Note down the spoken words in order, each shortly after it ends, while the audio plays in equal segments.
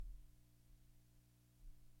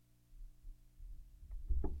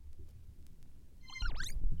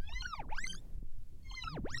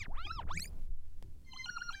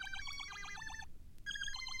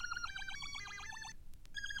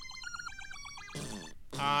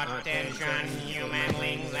Attention,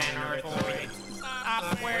 humanlings and earthboys.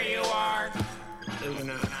 Up where you are. Do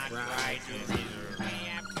not try to reserve.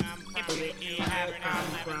 We have come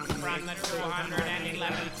from the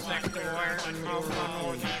 211th sector of the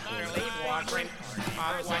northeasterly quadrant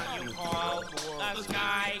of what you call the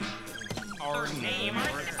sky. Our name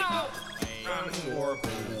from war.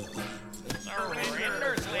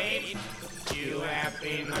 Surrender, slaves. You have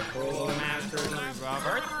been the cruel masters of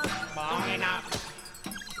Earth long enough.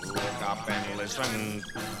 Look up and listen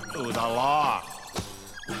to the law.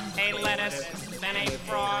 A lettuce and a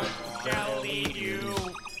frog shall lead you.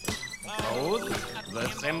 Both, the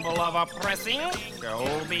symbol of oppressing,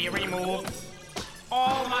 shall be removed.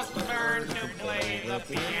 All must learn to play the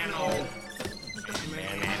piano.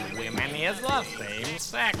 Men and women is the same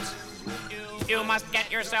sex. You must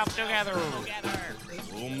get yourself together.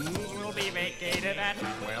 Rooms will be vacated at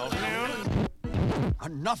 12 noon.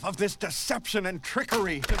 Enough of this deception and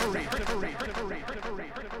trickery.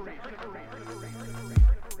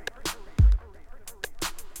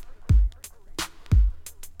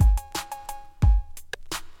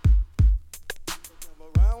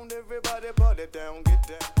 Everybody put it down, get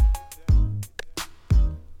down.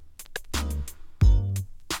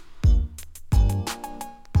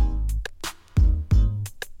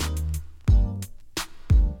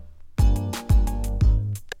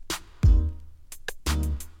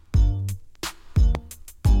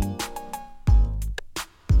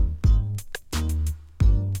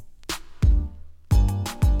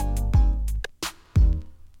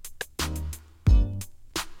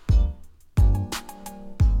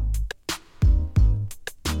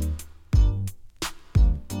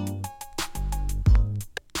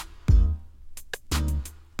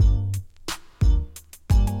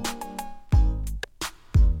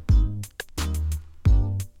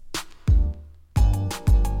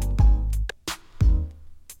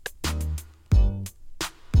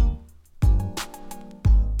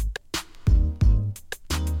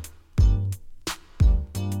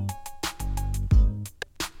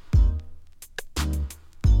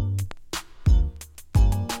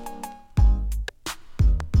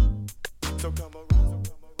 So come around,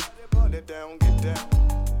 put it down, get down.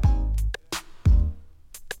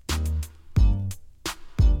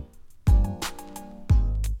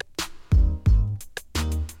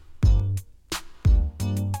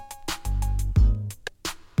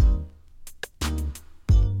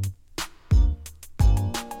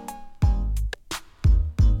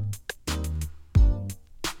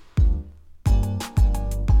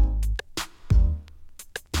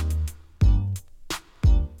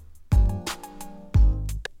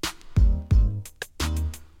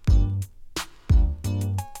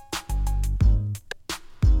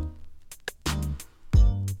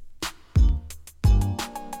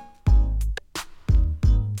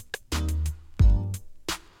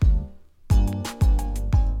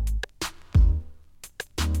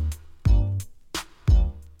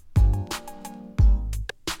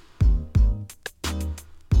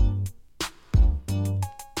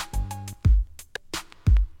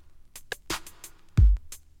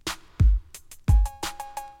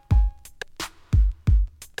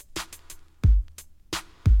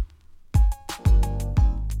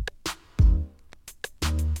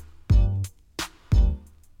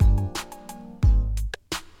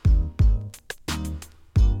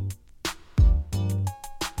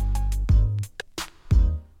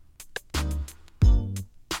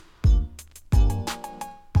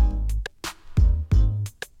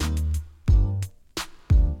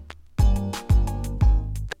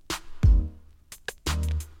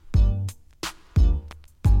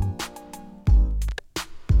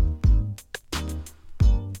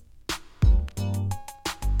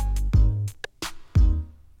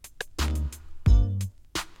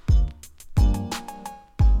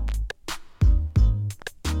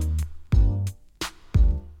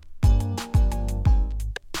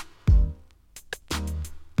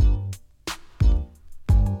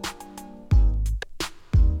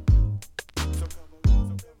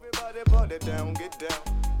 Put it down, get down.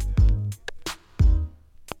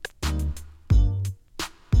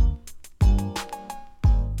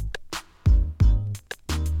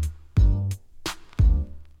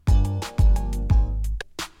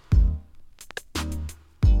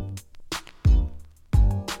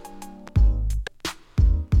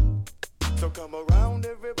 So come around,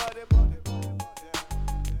 everybody, put it down.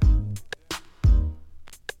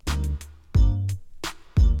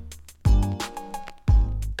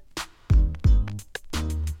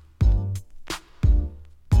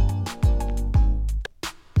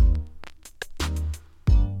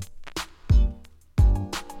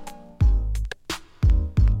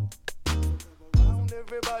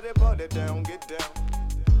 everybody put it down, get down.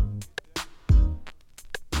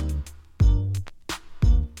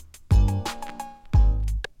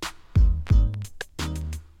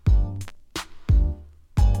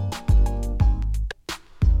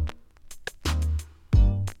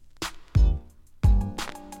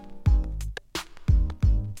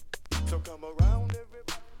 So come around,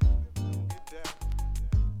 everybody, get down.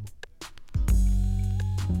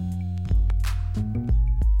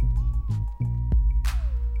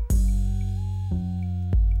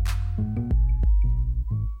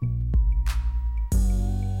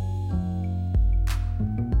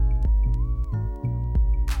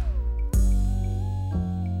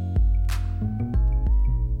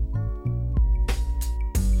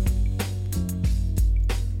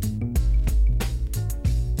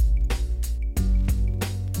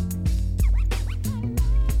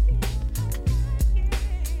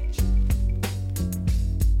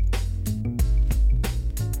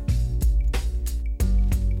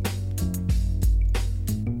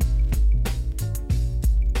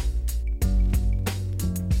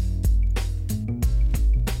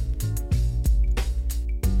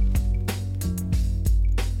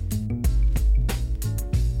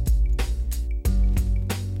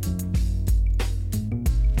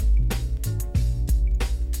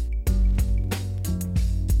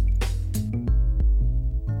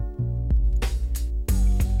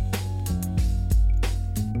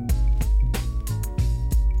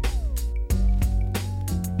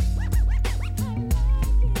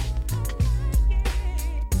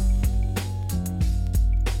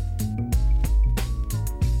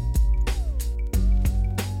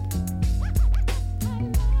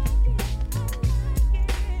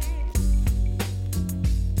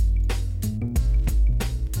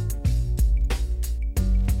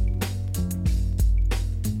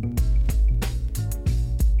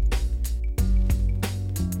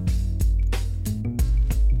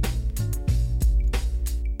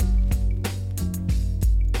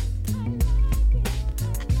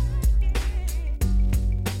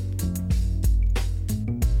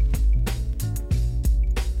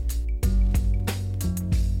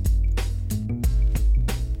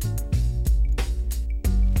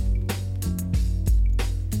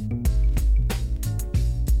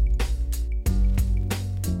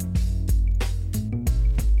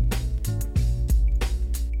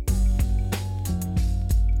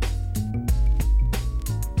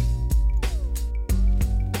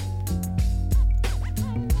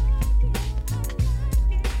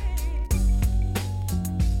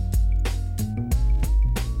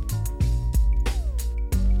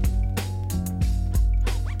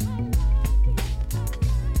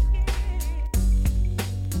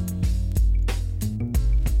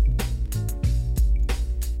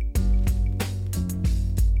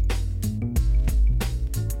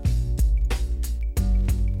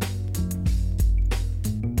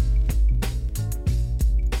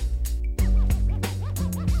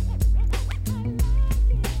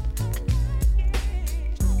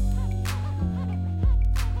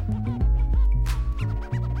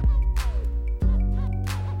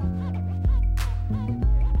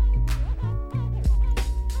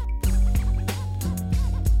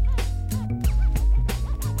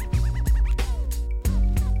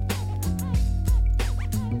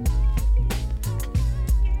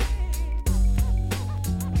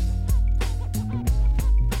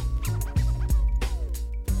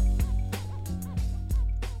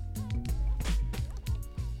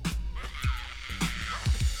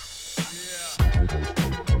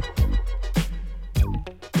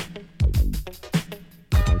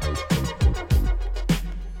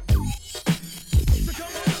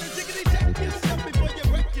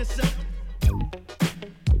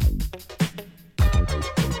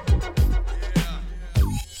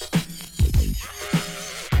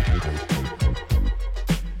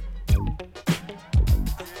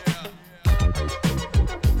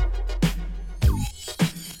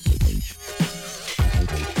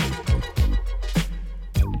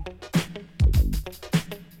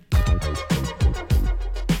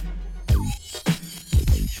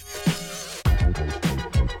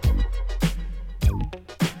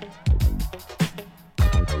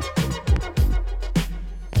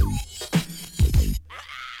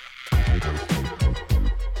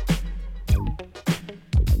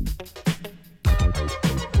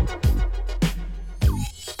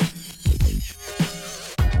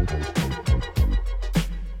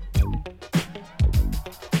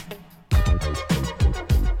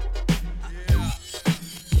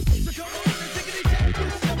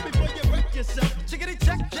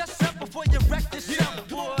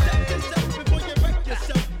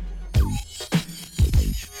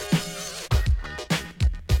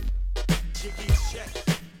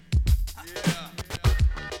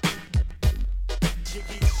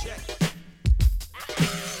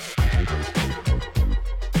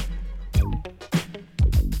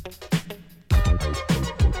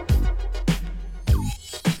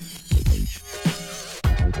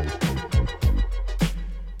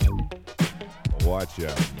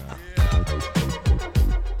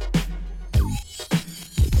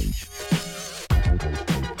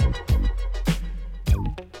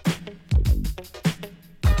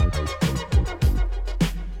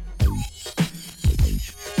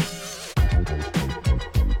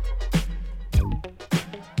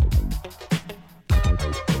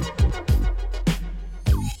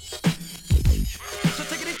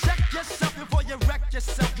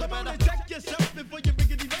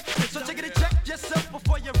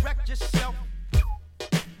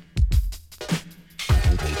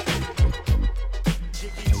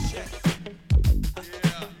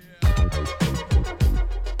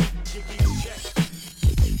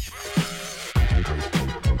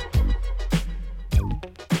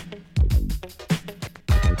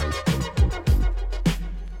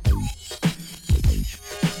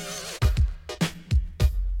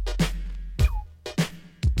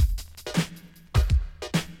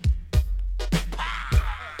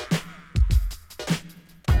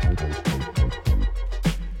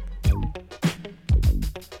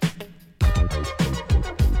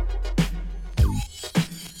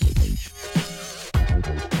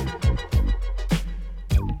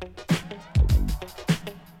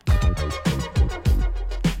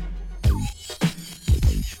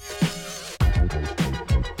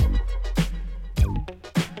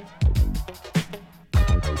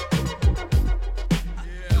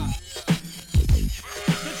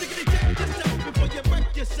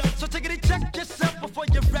 take it and check yourself before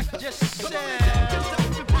you wreck yourself.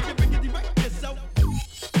 Before you rickety wreck yourself.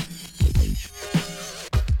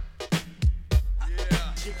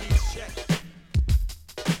 Yeah. Jiggy check.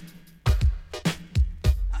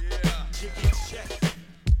 Yeah. Jiggy check.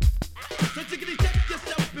 So take it and check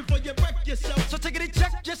yourself before you wreck yourself. So take it and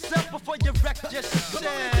check yourself before you wreck yourself.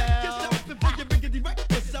 Check yourself before you rickety wreck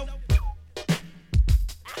yourself.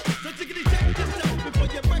 So take it and check yourself before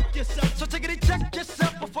you wreck yourself. So take it and check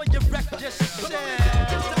yourself before you wreck yourself.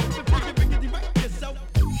 Before you rickety wreck yourself.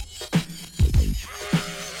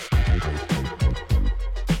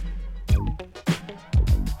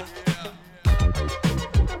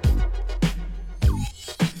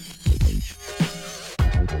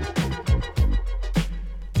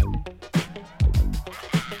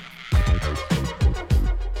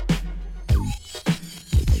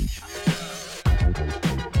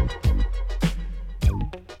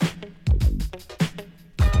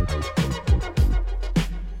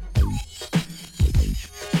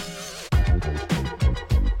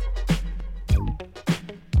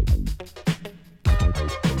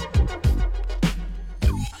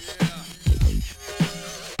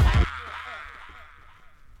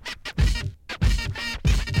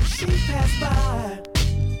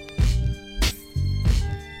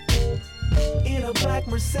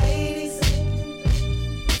 Mercedes,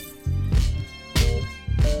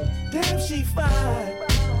 damn she fine.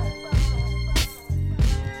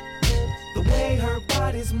 The way her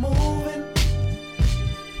body's moving.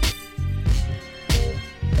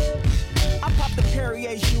 I popped the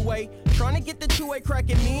Perrier Jouet, trying to get the two-way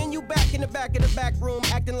cracking. Me and you back in the back of the back room,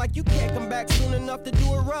 acting like you can't come back soon enough to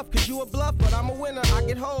do it rough. Cause you a bluff, but I'm a winner. I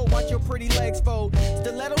get hold, watch your pretty legs fold.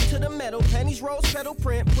 Stiletto to the metal, pennies rose petal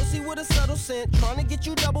print. Pussy with a subtle scent, trying to get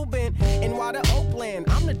you double bent. And why the Oakland?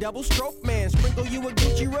 I'm the double stroke man. Sprinkle you a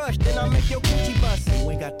Gucci rush, then I make your Gucci bust. You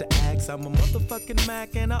ain't got to ask, I'm a motherfucking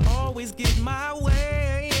Mac, and I always get my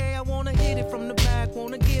way. I wanna hit it from the back,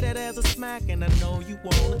 wanna get it as a smack, and I know you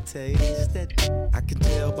wanna taste it. I can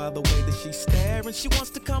tell by the way that she's staring. She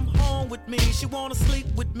wants to come home with me, she wanna sleep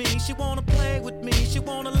with me, she wanna play with me, she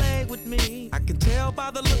wanna lay with me. I can tell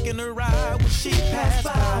by the look in her eye when she passed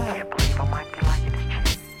by. I can't believe I might be liking this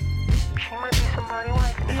chick. She might be somebody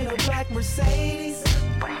liking this in a black Mercedes,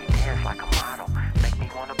 but she dance like a model, make me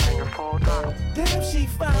wanna bring her full throttle. damn she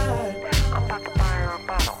fine. I'm about to buy her a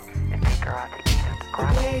bottle and take her out to eat at the The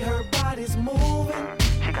grotto. way her body's moving.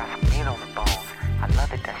 She got some meat on the bones. I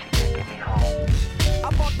love it that she taking me home. I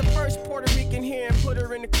bought the first Puerto Rican here and put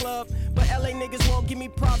her in the club. But LA niggas won't give me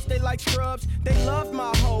props, they like scrubs. They love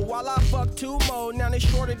my hoe while I fuck two more. Now they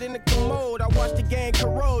shorter than the commode. I watch the gang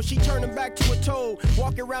corrode. She turning back to a toad.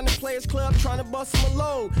 Walking around the Players Club trying to bust them a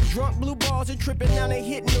load. Drunk blue balls are tripping, now they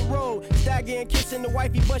hitting the road. Staggering, kissing the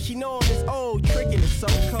wifey, but she know him is old. Tricking is so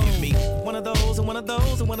cold. Give me one of those and one of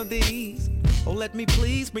those and one of these. Oh, let me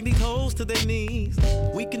please bring these hoes to their knees.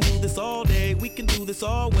 We can do this all day, we can do this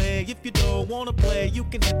all way. If you don't wanna play, you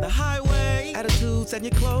can hit the highway. Attitudes and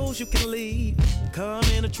your clothes, you can leave. Come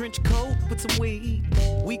in a trench coat with some weed.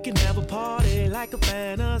 We can have a party like a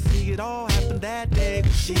fantasy. It all happened that day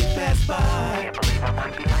when she passed I by. can't believe I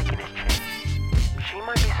might be liking this chick. She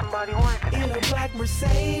might be somebody liking In this a black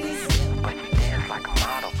Mercedes, but she dance like a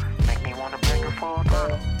model, make me wanna bring her full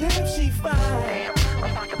throttle. damn she fine. Damn,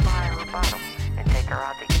 I'm about to buy her a bottle and take her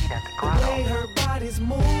out to eat at the The way grotto. her body's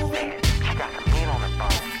moving. Man, she got some meat on her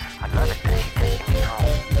bones. I love it that she taking me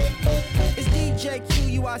home. It's DJ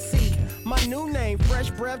QUIC, my new name.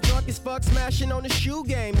 Fresh breath, drunk as fuck, smashing on the shoe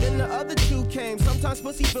game. Then the other two came. Sometimes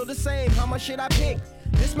pussy feel the same. How much should I pick?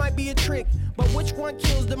 This might be a trick, but which one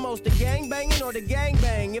kills the most? The gang banging or the gang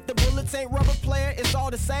bang? If the bullets ain't rubber player, it's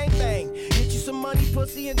all the same thing. Get you some money,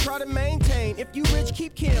 pussy, and try to maintain. If you rich,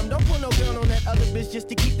 keep Kim. Don't put no gun on that other bitch just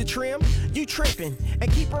to keep the trim. You tripping,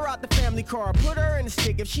 and keep her out the family car. Put her in the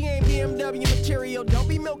stick. If she ain't BMW material, don't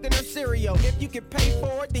be milking her cereal. If you can pay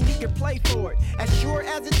for it, then you can play for it. As sure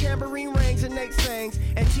as the tambourine rings and Nate sings,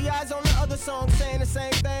 and T.I.'s on the other song saying the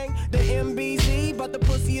same thing. The MBZ, but the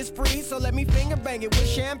pussy is free, so let me finger bang it with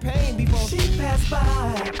champagne before she passed by.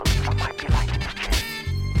 I can't believe I might be liking this chick.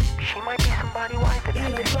 She might be somebody liking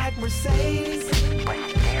In this a black Mercedes, but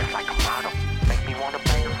she dance like a model, make me wanna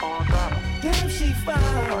bring her full throttle. damn she fine.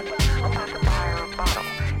 I'm about to buy her a bottle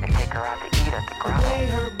and take her out to eat at the The way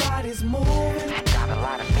grotto. her body's moving. She got a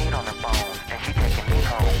lot of meat on her bones, and she taking me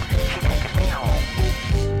home. She taking me home.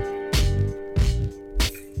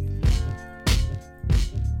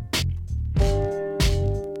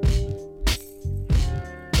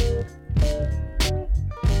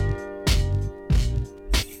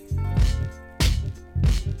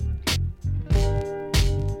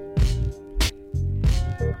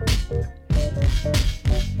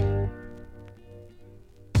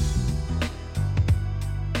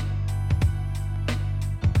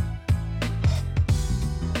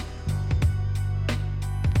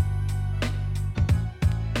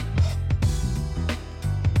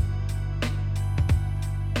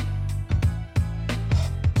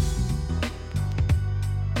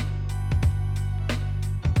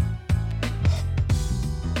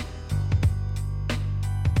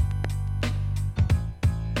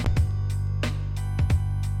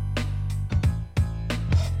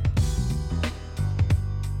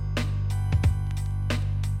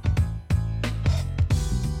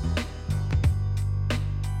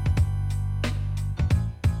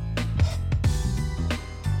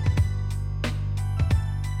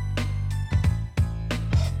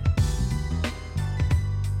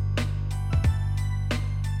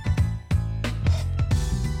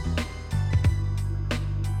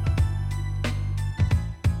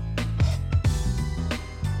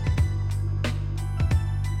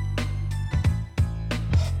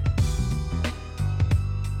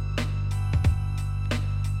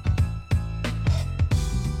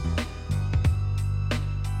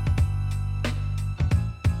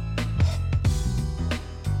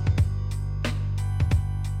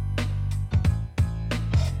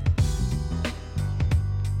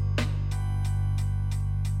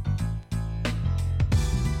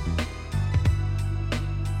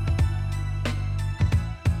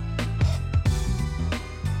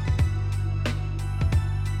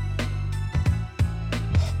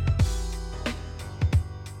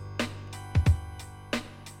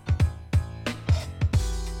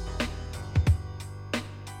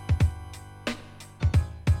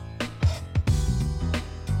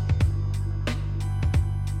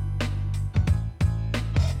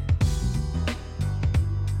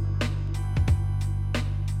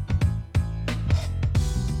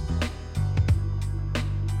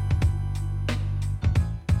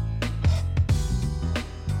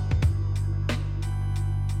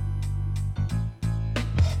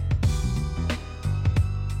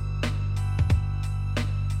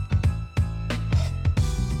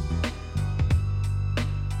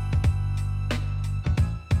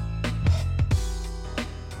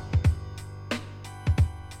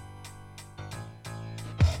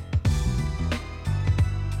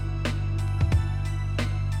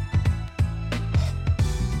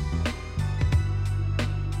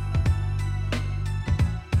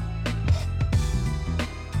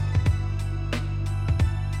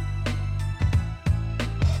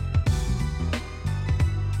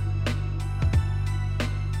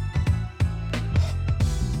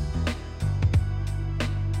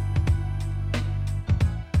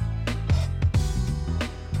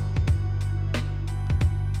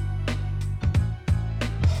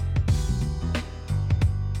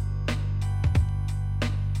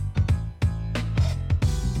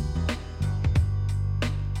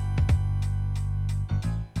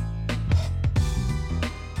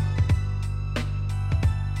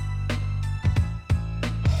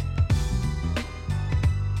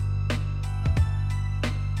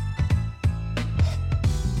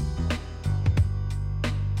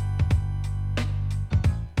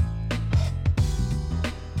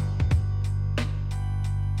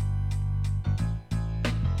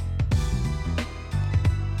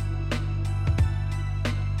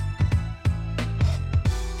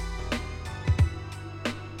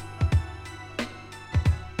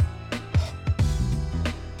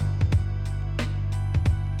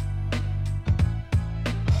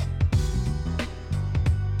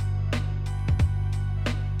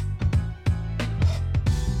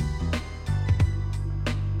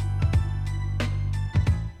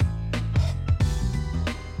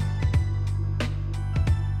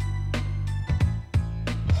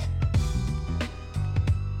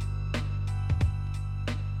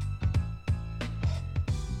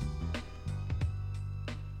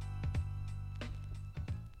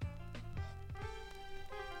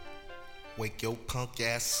 Wake your punk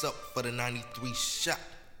ass up for the 93 shot.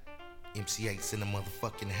 MC8's in the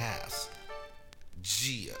motherfucking house.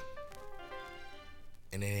 Gia.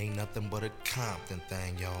 And it ain't nothing but a Compton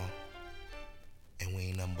thing, y'all. And we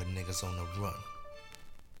ain't nothing but niggas on the run.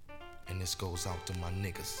 And this goes out to my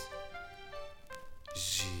niggas.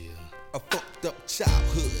 Yeah. A fucked up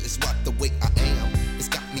childhood is what the way I am. It's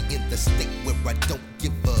got me in the state where I don't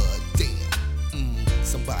give a damn.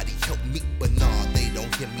 Somebody help me, but nah, they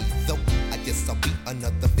don't hear me though. I guess I'll be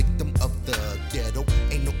another victim of the ghetto.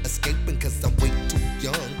 Ain't no escaping cause I'm way too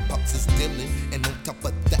young. Pops is dealing, and on top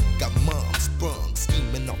of that got mom sprung,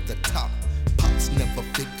 scheming off the top. Pops never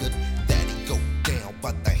figured that he'd go down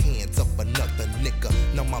by the hands of another nigga.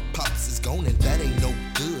 Now my pops is gone and that ain't no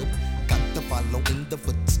good. Got to follow in the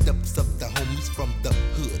footsteps of the homies from the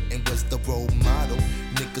hood, and was the role model.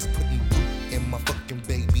 Niggas putting blue in my fucking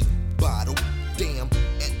baby bottle. Damn,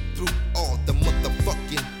 and through all the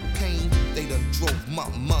motherfucking pain, they done drove my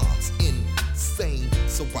mom's insane.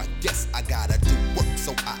 So I guess I gotta do work,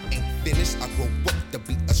 so I ain't finished. I grow up to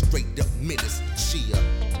be a straight up menace. Chia.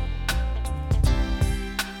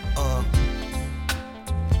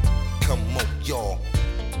 Come on, y'all.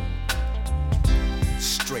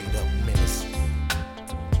 Straight up menace.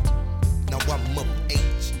 Now I'm of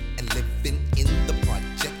age and living in the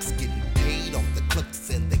projects, getting paid off the clerks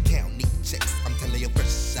and the county checks. I'm telling you,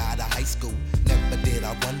 fresh out of high school, never did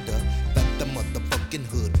I wonder that the motherfucking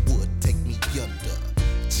hood would take me under.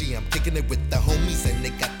 Gee, I'm kicking it with the homies and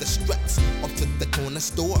they got the straps. Off to the corner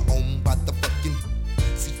store owned by the fucking.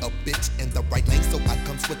 See a bitch in the right lane, so I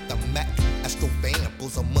comes with the Mac. Astro fan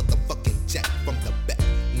pulls a motherfucking jack from the back.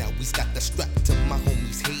 Now we got the strap to my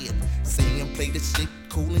homie's head, saying play this shit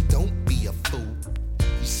cool and don't be a fool.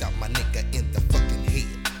 He shot my nigga in the fucking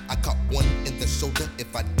head. I caught one in the shoulder.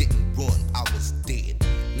 If I didn't run, I was dead.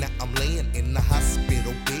 Now I'm laying in the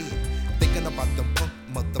hospital bed, thinking about them punk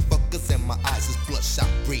motherfuckers, and my eyes is bloodshot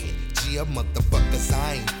red. Yeah, motherfuckers,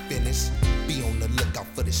 I ain't finished. Be on the lookout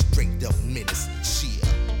for the straight up menace. Cheer.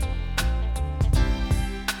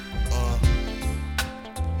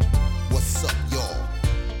 What's up, y'all?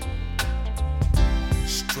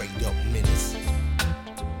 Straight up menace.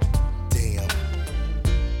 Damn.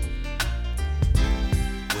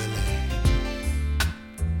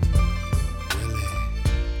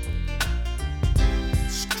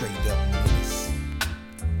 Straight up menace.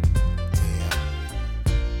 Damn.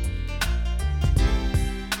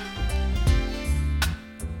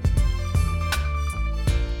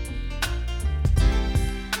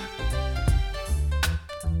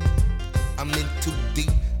 I'm in too deep.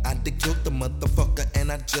 I done killed the motherfucker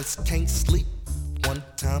and I just can't sleep. One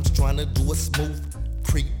time's trying to do a smooth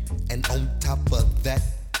creep, and on top of that,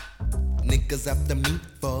 niggas after me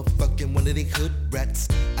for fucking one of they hood rats.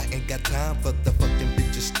 I ain't got time for the fucking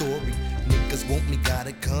bitch's story. Niggas want me,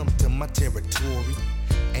 gotta come to my territory.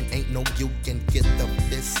 And ain't no you can get the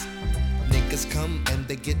fist. Niggas come and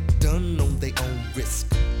they get done on their own risk.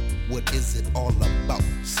 What is it all about?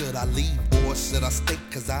 Should I leave or should I stay?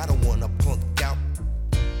 Cause I don't wanna punk out.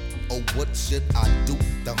 Oh, what should I do?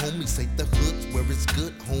 The homies say the hood's where it's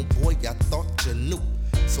good. Homeboy, I thought you knew.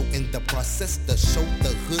 So in the process to show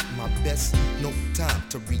the hood my best. No time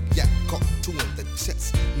to react, caught two in the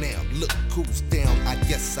chest. Now look who's down, I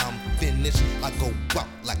guess I'm finished. I go out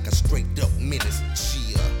like a straight up menace.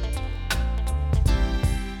 Cheer.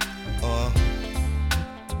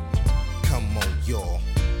 Come on, y'all.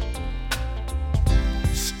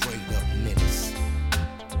 Straight up menace.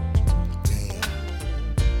 Damn.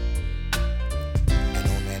 And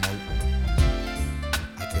on that note,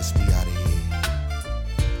 I guess we out of here.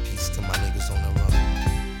 Peace to my niggas on the run.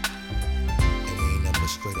 And we ain't nothing but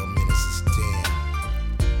straight up menaces. Damn.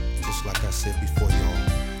 Just like I said before, y'all,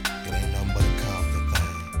 it ain't nothing but a Compton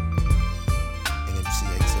thing. And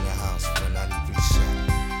MC8's in the house for a 93 shot.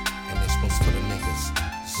 And this one's for the niggas.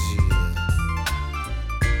 Yeah.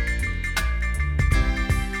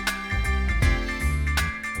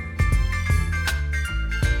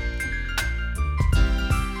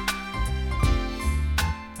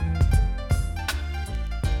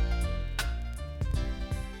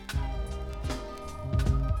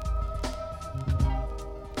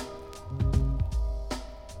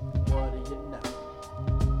 What do you know?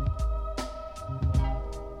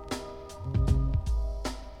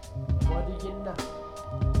 What do you know?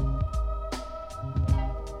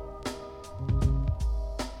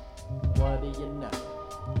 What do you know?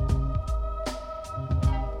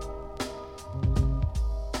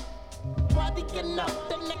 What do you know?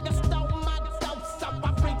 The nigga stole my dope, so I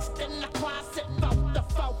reached in the closet, vote the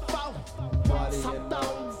fofo. What do you know?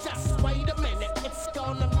 Just wait a minute, it's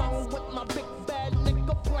gone along with my big bad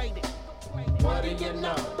nigga played it. What do you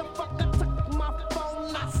know? The fucker took my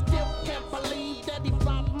phone. I still can't believe that he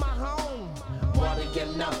robbed my home. What do you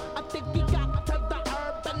know? I think he got to the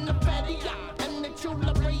herb and the fatty and the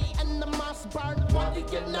jewelry and the Mossberg. What do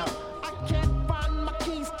you know? I can't find my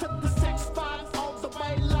keys to the 6-5 all the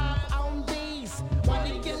way live on these. What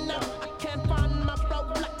do you know? I can't find my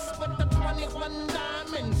Rolex with the 21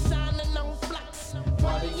 diamonds shining on flex.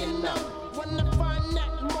 What do you know? When I find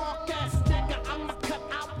that mark-ass nigga, I'ma cut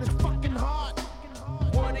out this fucking heart.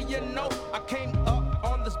 What do you know? I came up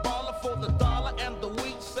on this baller for the dollar and the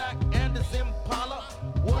weed sack and his Impala.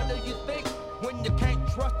 What do you think when you can't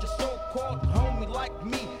trust your so-called homie like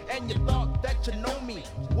me and you thought that you know me?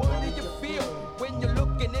 What do you feel when you're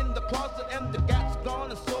looking in the closet and the gas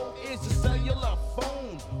gone and so is your cellular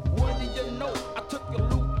phone? What do you know? I took your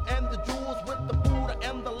loot and the jewels with the Buddha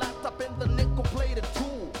and the laptop and the nickel-plated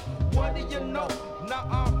tool. What do you know? Now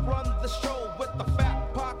I run the show with the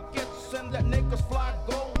fat pockets and that niggas fly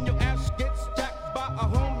gold. Your ass gets jacked by a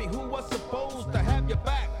homie who was supposed to have your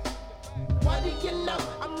back. What do you know?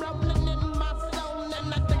 I'm rolling in my zone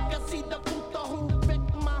and I think I see the puto who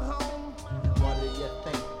picked my home. What do you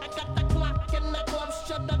think? I got the clock and the glove,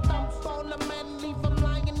 shut the thump on him and leave him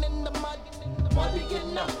lying in the mud. What do you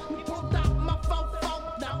know? He pulled out my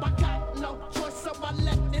fofo, now I got no choice so I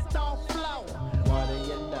let it all flow. What do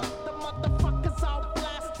you know? The motherfuckers all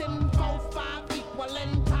blasting, 4-5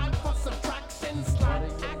 equaling time for subtraction,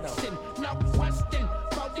 slide action, no question.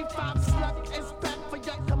 45 slug is bad for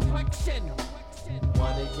your complexion.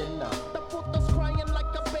 What do you know? The puto's crying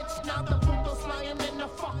like a bitch, now the puto's lying in the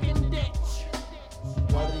fucking ditch.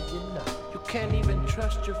 What do you know? You can't even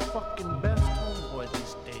trust your fucking best homeboy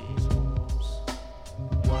these days, homes.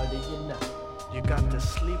 What do you know? You got to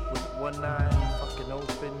sleep with one eye fucking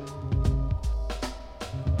open.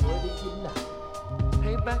 What do you know?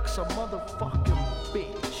 Payback's a motherfucking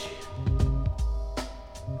bitch.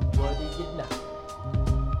 What do you know?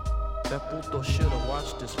 That puto should've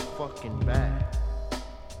watched his fucking back.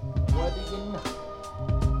 What do you know?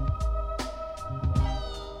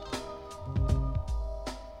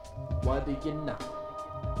 What do you know?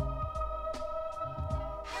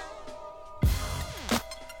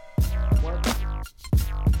 What?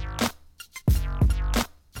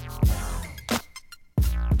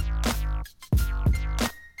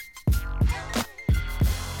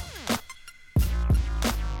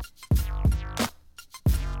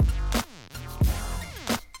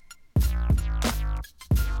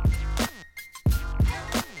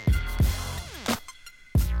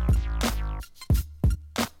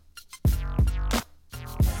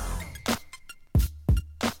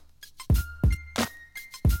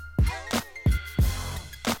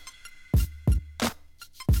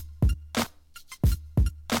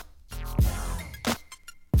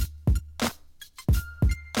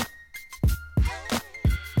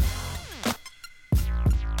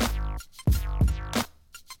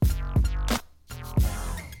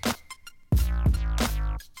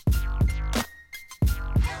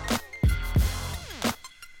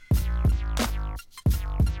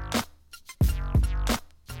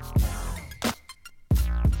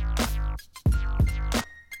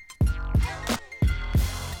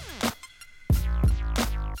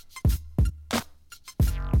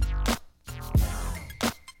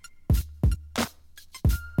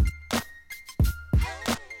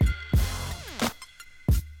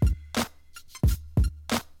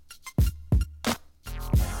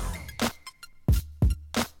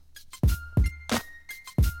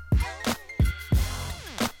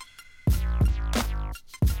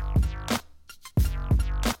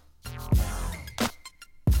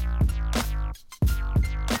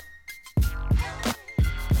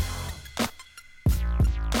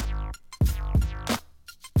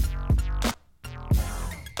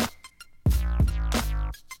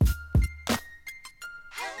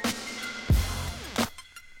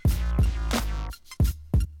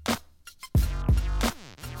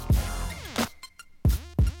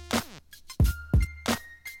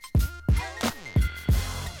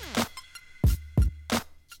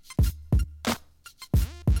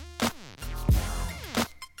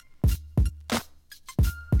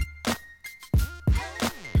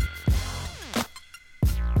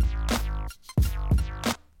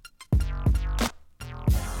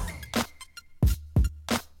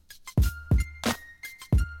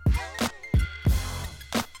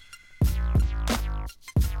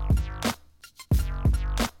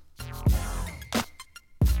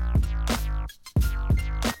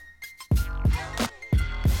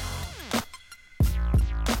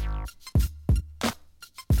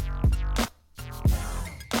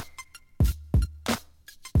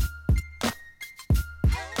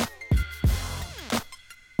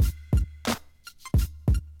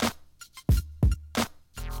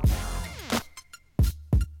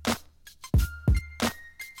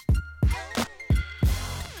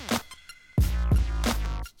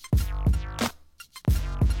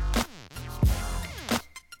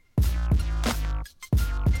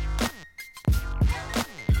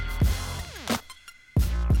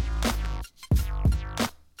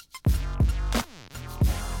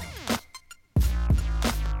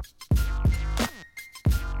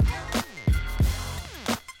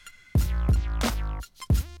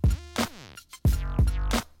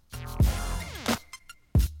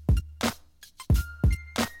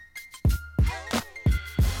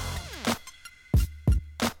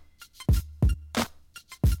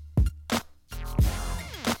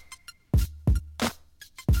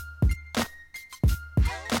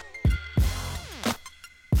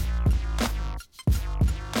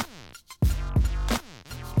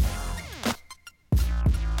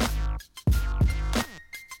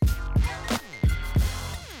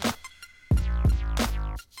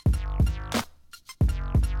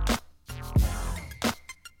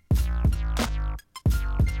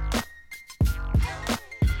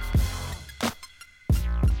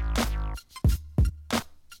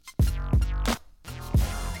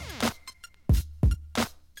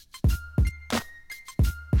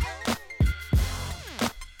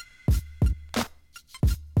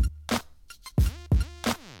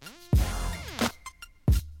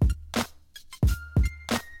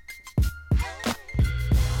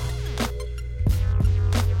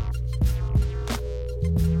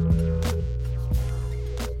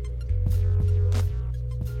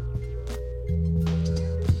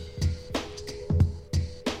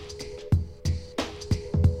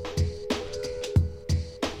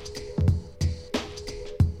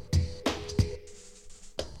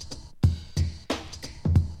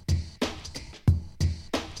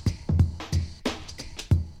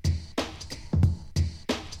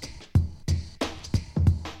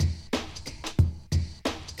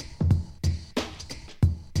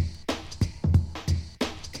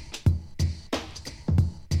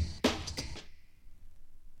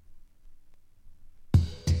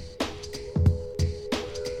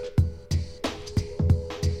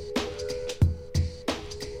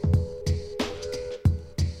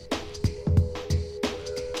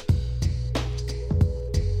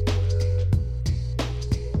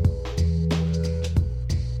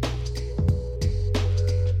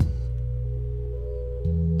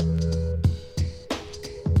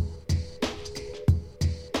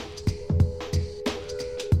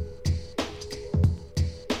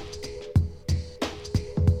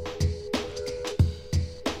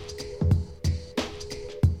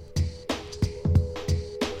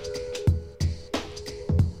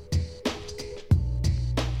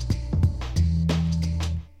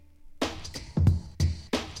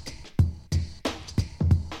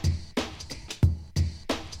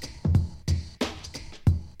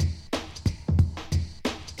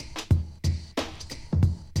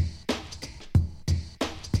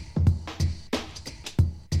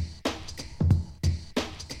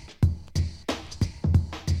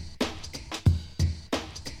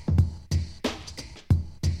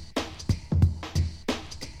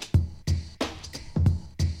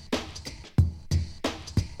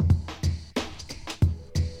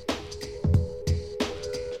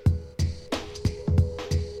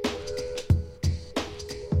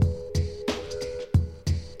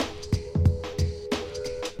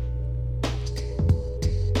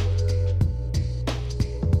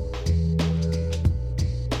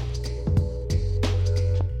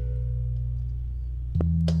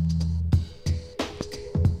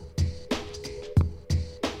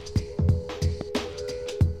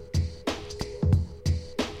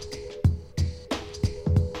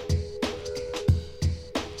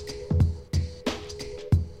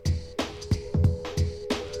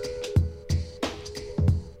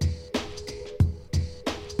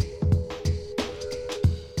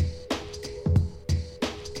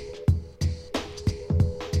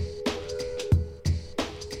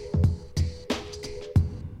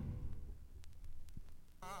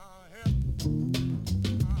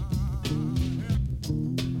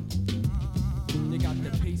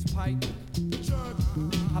 pipe?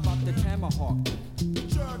 How about the tomahawk?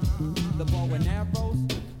 The bow and arrows?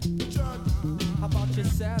 How about your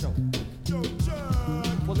saddle?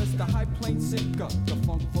 Well, it's the high plane seeker, the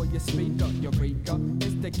funk for your speaker, Eureka.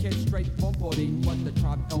 It's the kid straight from 40, what the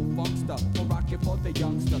tribe L funkster. For rocket for the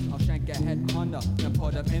youngsters, I'll shank a head hunter and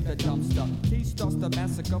put him in the dumpster. He starts the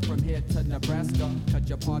massacre from here to Nebraska. Cut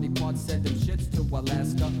your party parts, send them shits to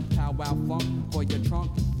Alaska. Powwow funk for your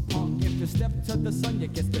trunk. Punk, if you step to the sun, you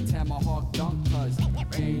get the tomahawk dunk. Cause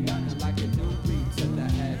ain't nothing like a doobie to the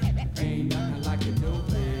head. Ain't nothing like a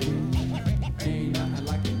doobie. Ain't nothing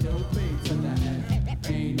like a doobie to the head.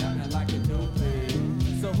 Ain't nothing like a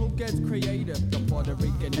doobie. So who gets creative? The Puerto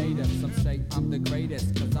Rican native. Some say I'm the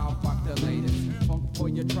greatest, cause I'll rock the latest. Punk for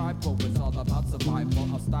your tribal, it's all about survival.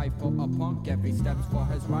 I'll stifle a punk every step's for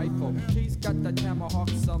his rifle. He's got the tomahawk,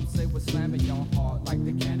 some say we're slamming your heart like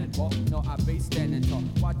the cannonball. No, I be standing tall.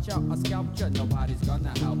 Watch out, I scalp ya, nobody's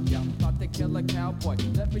gonna help ya. About to kill a cowboy,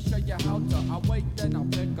 let me show you how to. I'll wait, then I'll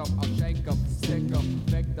pick up, I'll shake up, stick up,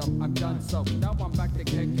 victim, I'm done so. Now I'm back to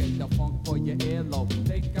kicking the funk for your earlobe.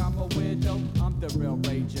 Think I'm a weirdo? I'm the real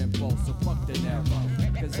raging bull, so fuck the narrow.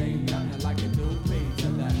 Cause ain't nothing like a doobie to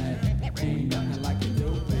the head. Ain't nothing like a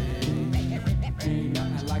doobie. Ain't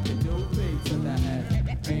nothing like a doobie to the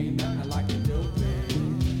head. Ain't nothing like a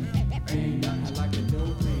doobie. Ain't nothing like a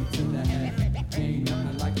doobie to the head. Ain't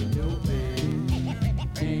nothing like a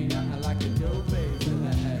doobie. Ain't nothing like a doobie to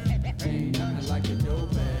the head. Ain't nothing like a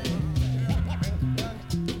doobie.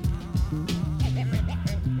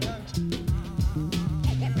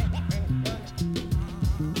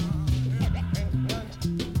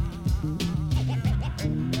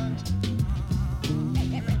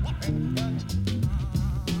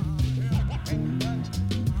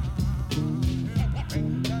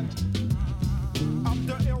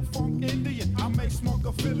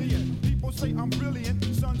 People say I'm brilliant,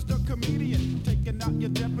 son's the comedian. Taking out your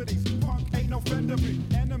deputies, punk ain't no friend of me.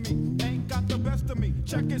 Enemy ain't got the best of me.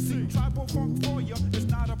 Check and see, tribal funk for ya. It's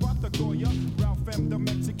not about the Goya. Ralph M, the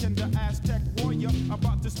Mexican, the Aztec warrior.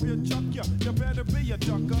 About to spear chuck ya, you better be a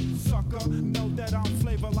ducker, sucker. Know that I'm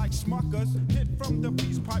flavor like Smuckers. Hit from the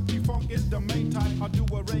peace pipe, P-funk is the main type. I'll do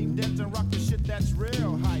a rain dance and rock the shit that's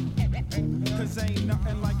real hype. Cause ain't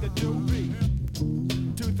nothing like a doobie.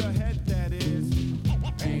 To the head that is.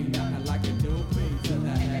 Ain't nothing like a doobie to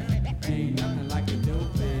the head. Ain't nothing like a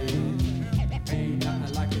doobie. Ain't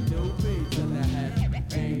nothing like a doobie to the head.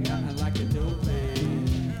 Ain't nothing like a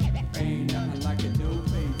doobie. Ain't nothing like a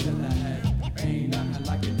doobie to the head. Ain't nothing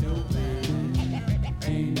like a doobie.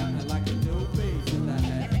 Ain't nothing like a doobie to the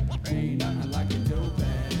head. Ain't nothing like a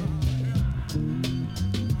doobie.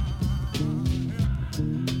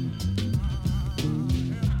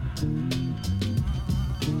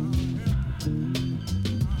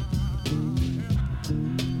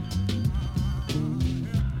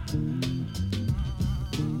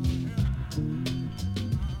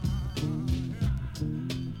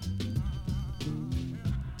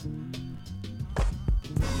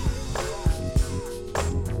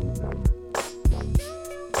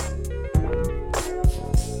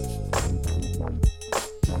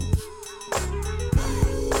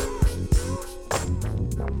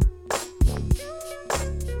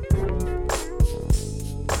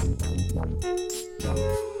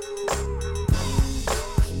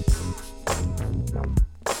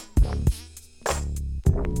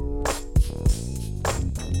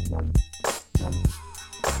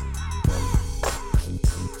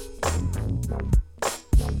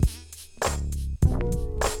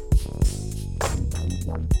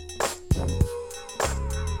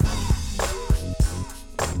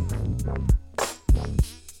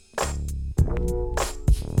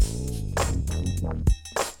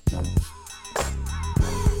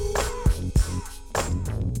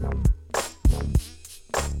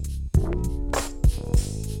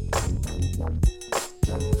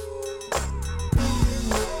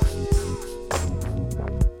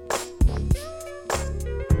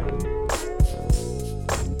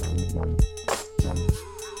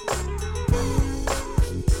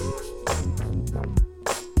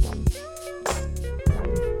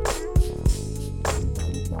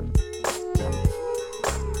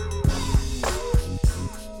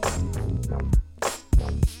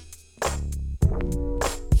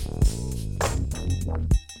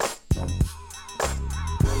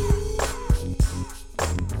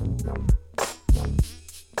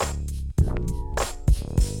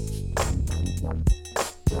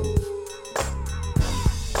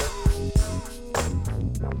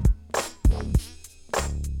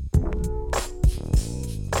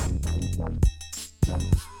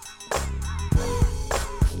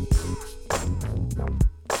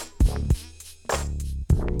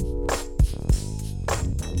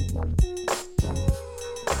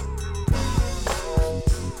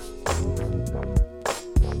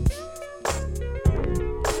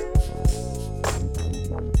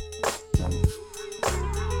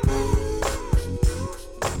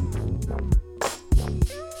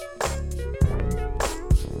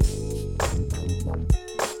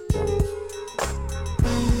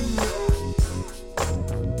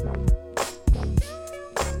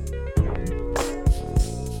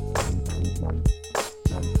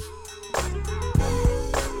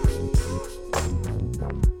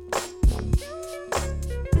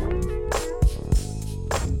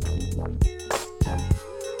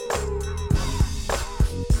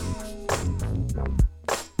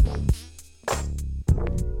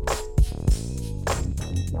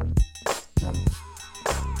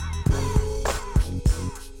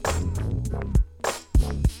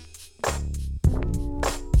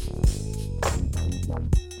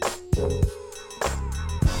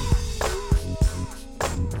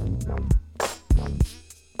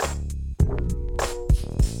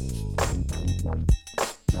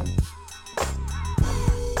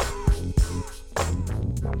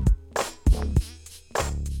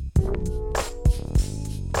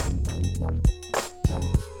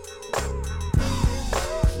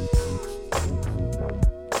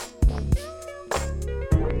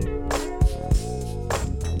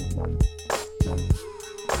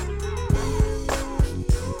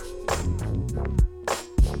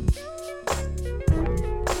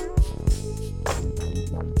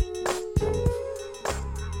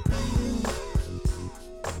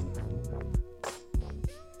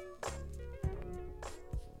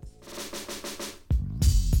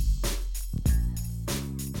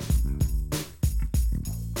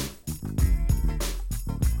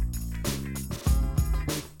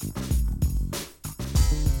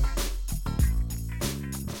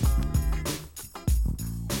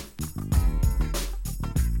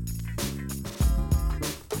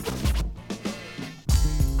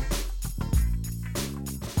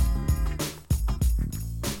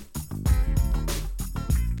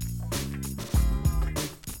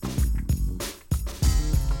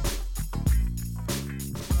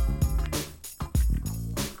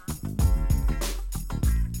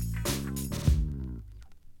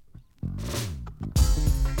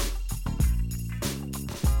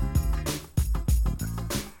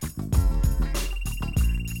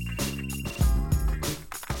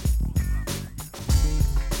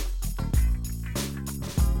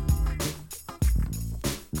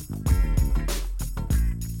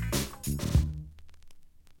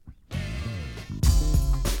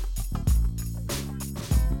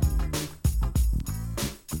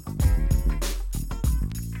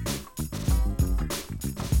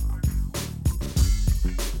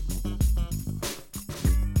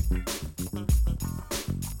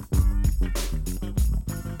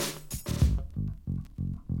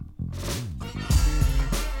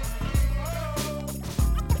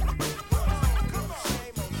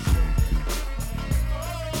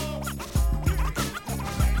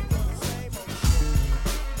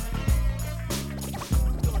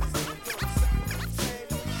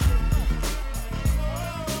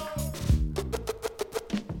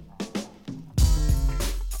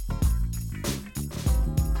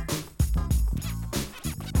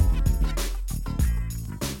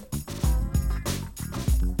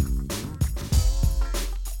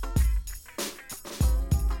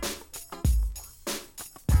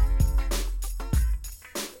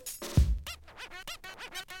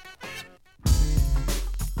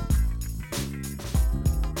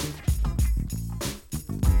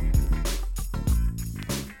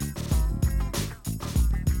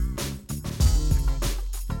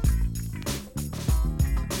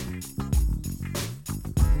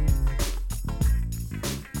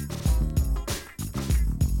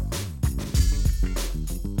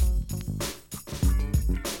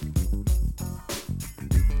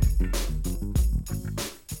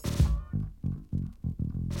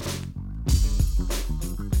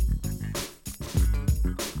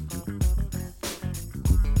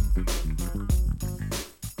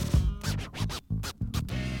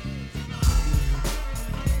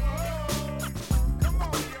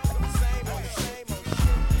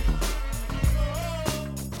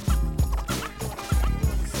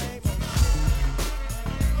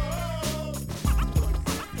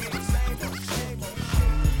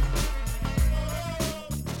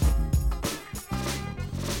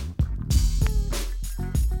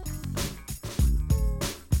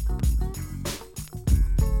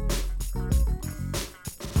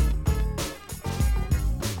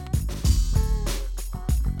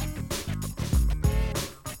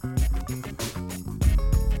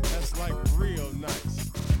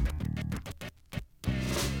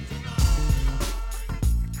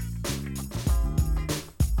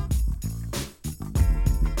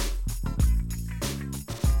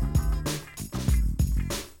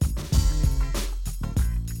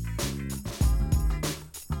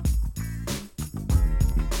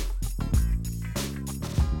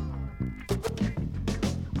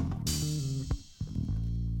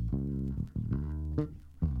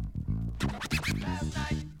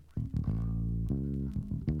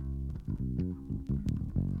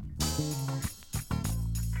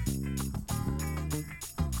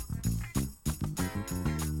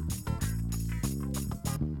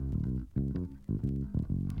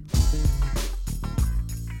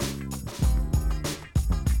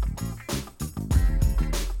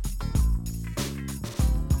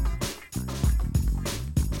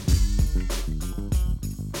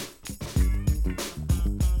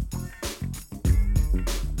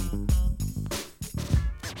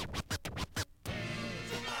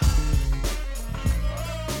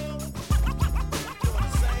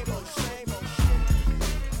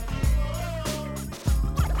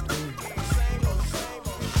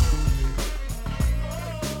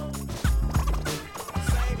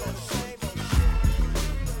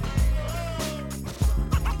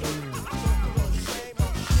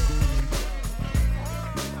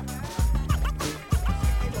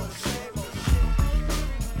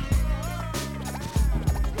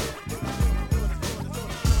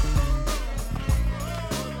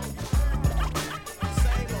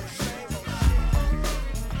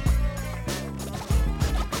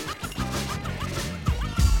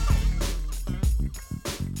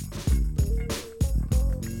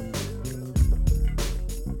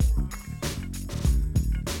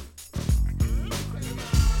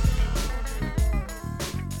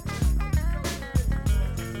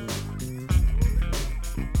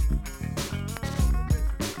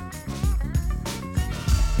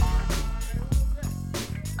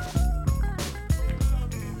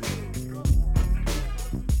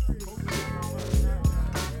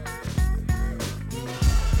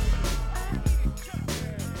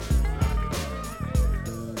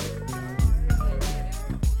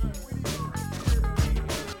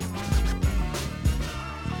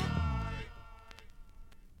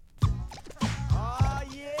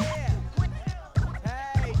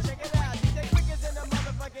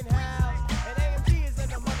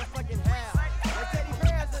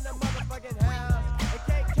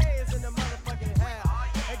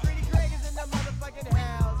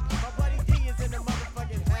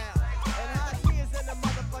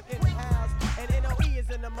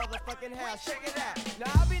 now, check it out.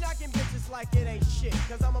 Now I be knocking bitches like it ain't shit,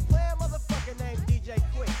 cause I'm a player motherfucker named DJ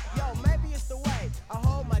Quick. Yo, maybe it's the way I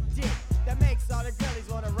hold my dick that makes all the girlies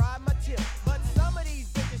wanna ride my tip. But some of these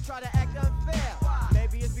bitches try to act unfair.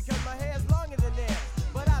 Maybe it's because my hair's longer than theirs.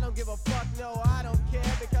 But I don't give a fuck, no, I don't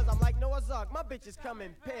care, because I'm like Noah's Ark. My bitches come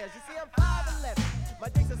in pairs. You see, I'm 5'11", my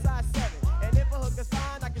dick's a size 7. And if a hooker's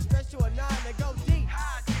fine, I can stretch to a 9 and go deep.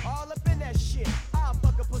 All up in that shit. I'll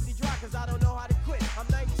fuck a pussy dry, cause I don't know how to quit. I'm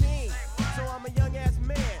 19, so I'm a young ass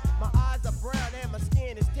man. My eyes are brown and my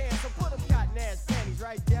skin is tan. So put them cotton ass panties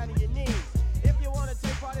right down to your knees. If you wanna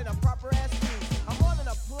take part in a proper ass team. I'm more than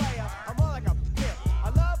a player, I'm more like a pimp. I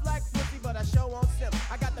love black pussy, but I show won't simp.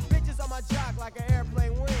 I got the bitches on my jock like an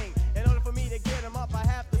airplane wing. In order for me to get them up, I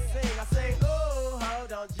have to sing. I say, ooh, ho,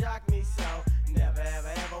 don't jock me so. Never,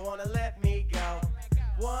 ever, ever wanna let me go.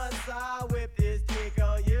 Once I whip this dick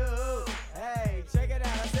on you. Hey, check it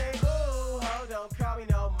out. I say, ooh, ho, don't call me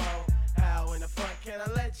no more. How in the fuck can I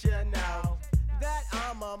let you know that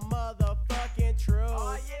I'm a motherfucking truth?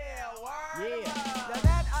 Oh, yeah, word. Yeah. Now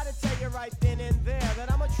that ought to tell you right then and there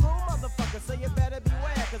that I'm a true motherfucker, so you better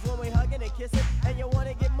beware. Cause when we hugging and kissing and you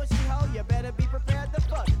wanna get mushy ho, you better be prepared to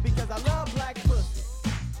fuck. Because I love black pussy.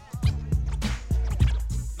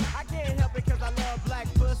 I can't help it cause I love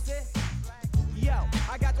black pussy. Yo,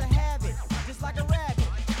 I got to have it, just like a rabbit.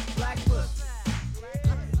 Black pussy.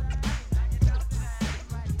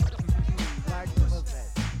 Black pussy.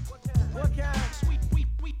 What kind?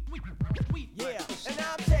 Yeah, and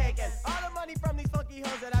now I'm taking all the money from these funky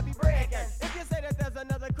hoes that I be breaking. If you say that there's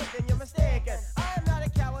another crook, then you're mistaken. I am not a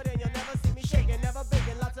coward and you'll never see me shaking. Never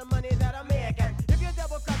begging, lots of money that I'm making. If you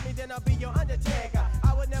double cross me, then I'll be your undertaker.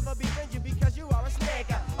 I would never befriend you because you are a snake.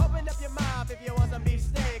 Open up your mouth if you want some beef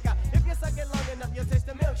steak. If you suck it long enough, you'll taste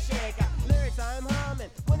the milkshake. Lyrics I'm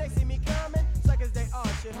humming when they see me coming. Suckers they are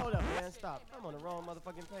shit. Hold up, man, stop. I'm on the wrong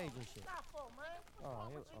motherfucking page and shit.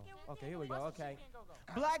 Okay, here we go. Okay.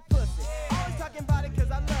 Black pussy. Always talking about it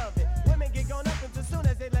cause I love it. Women get gone up as soon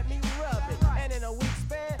as they let me rub it. And in a week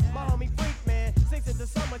span, my homie Freak Man sinks into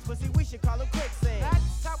so much pussy we should call him quicksand.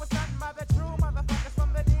 That's how it's done by the true motherfuckers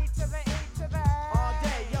from the D to the E to the A. All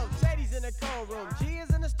day, yo, JD's in the cold room, G is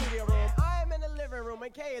in the studio room, I am in the living room,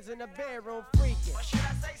 and K is in the bedroom freaking. Or should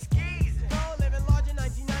I say skeezing? Cold living large in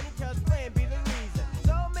 1990 cause playing be the reason.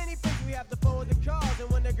 So many things we have to forward the calls, and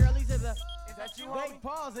when the girlies is a they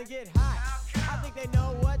pause and get hot. I think they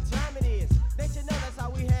know what time it is. They should know that's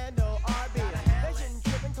how we handle our biz. They shouldn't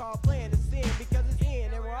trip and call playing the sin because it's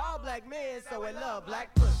in and we're all black men, so we love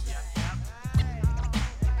black pussy.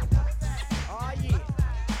 Oh yeah,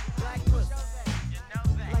 black pussy.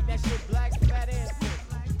 Like that shit, black fat ass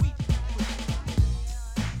pussy.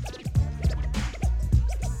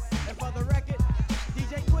 And for the record,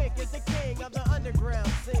 DJ Quick is the king of the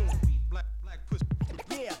underground scene.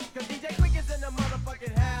 Yeah, cause DJ Quick is in the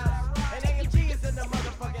motherfucking house, and AMG is in the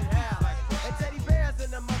motherfucking house, and Teddy Bear's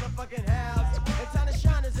in the motherfucking house, and Tana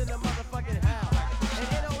Shine is in the motherfucking house,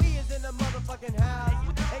 and NOE is in the motherfucking house,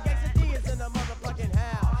 and Gangster D is in the motherfucking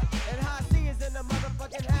house, and High C is in the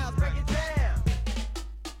motherfucking house. Break it down.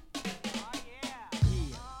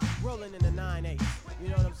 Yeah, rolling in the 9-8. You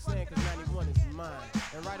know what I'm saying? Cause 91 is mine.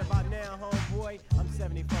 And right about now, homeboy, I'm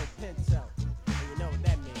 74 Pinto. And you know what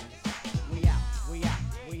that means. We out, we out,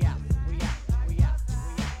 we out, we out, we out, we out,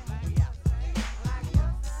 we out.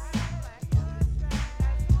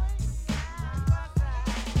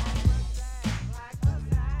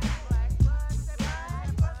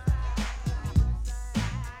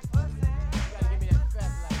 You gotta give me that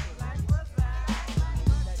fat black pussy.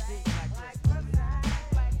 That deep black pussy.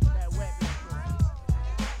 That wet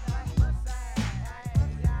black pussy.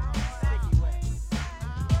 Sticky wet.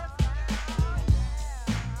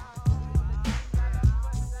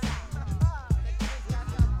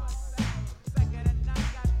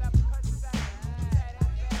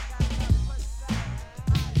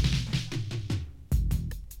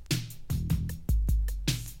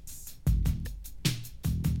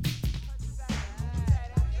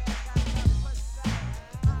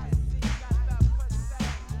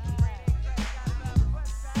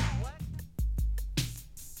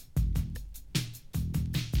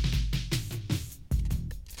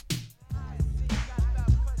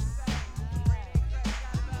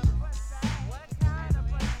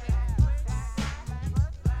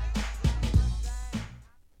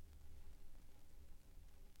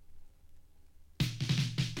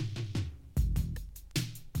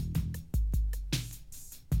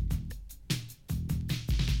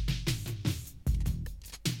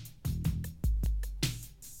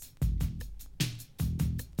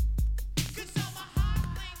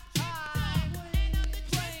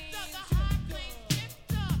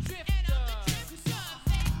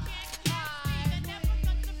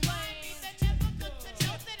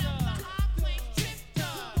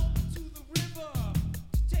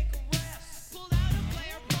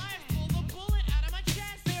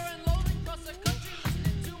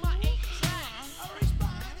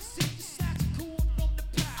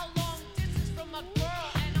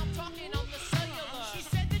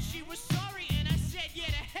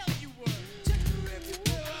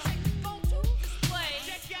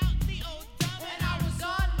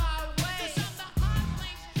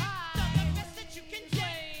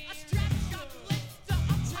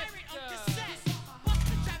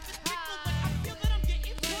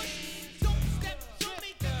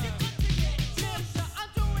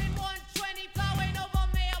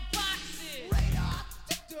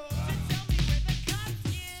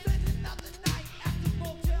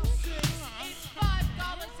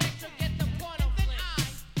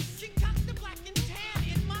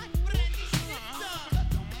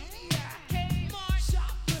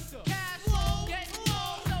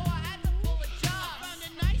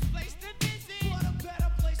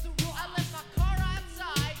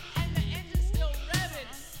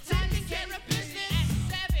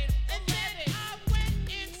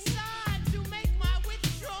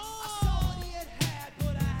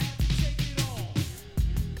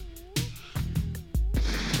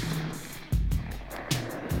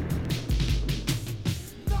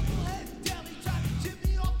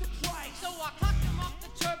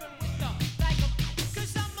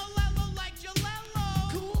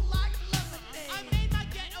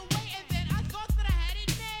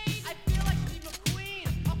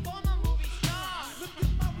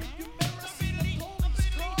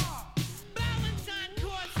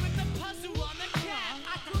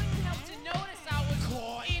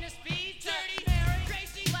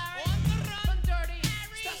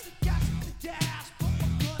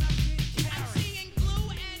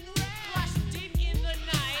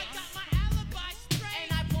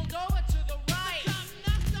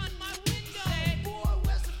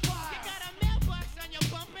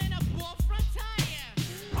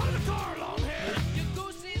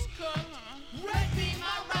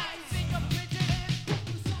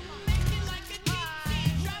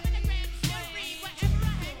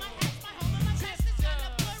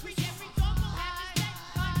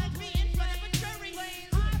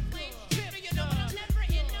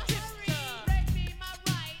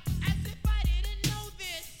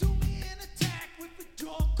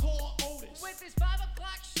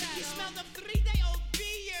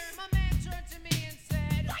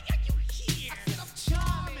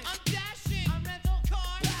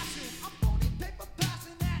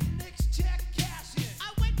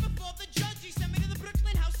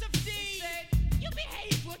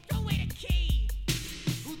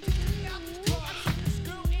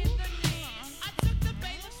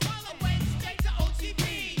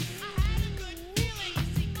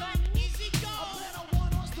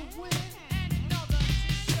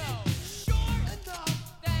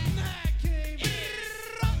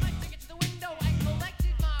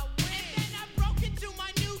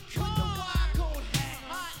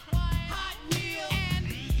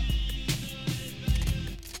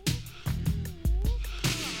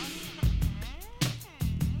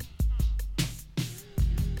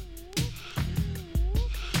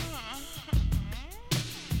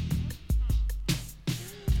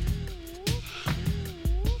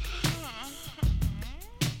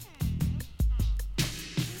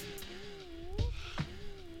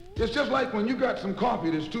 It's just like when you got some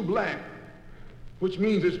coffee that's too black, which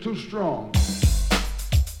means it's too strong.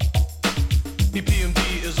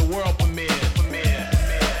 EPMD is a world premiere.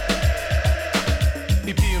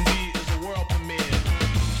 EPMD is a world premiere.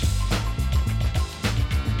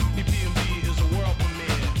 EPMD is a world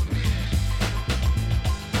premiere.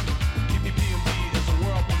 EPMD is a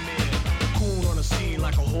world premiere. Cool on the scene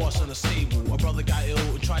like a horse in a stable. A brother got ill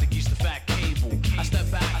and tried to geese the fat cable. I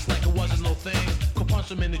stepped back like it wasn't no thing. Could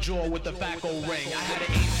punch him in the jaw with the fat gold ring. I had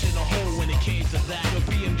an ace in the hole when it came to that. Your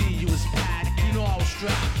PMD, you was bad. You know I was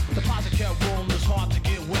strapped. The posse kept rolling, it was hard to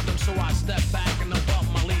get with them, so I stepped back and I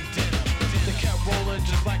bumped my lead dinner. They kept rolling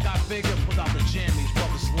just like I figured, without the jammies,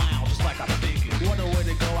 brothers lounge just like I figured. What a way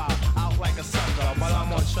to go out like a sucker, but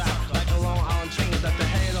I'm on track like a Long Island chain, at the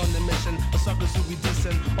head on the mission. A suckers who be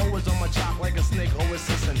dissing, always on my jock like a snake, always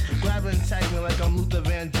hissing. Grab and tag me like I'm Luther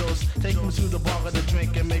Vandross. Take me to the bar with a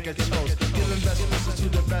drink and make a toast. Giving best wishes to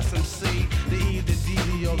the best MC, the E, the D,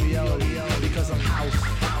 the O, the L, the L, because I'm house.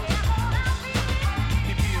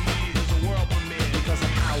 Because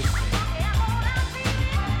I'm house.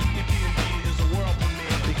 EPMD is a world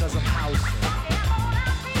premiere. Because I'm house.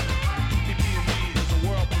 EPMD is a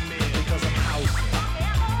world premiere. Because I'm house.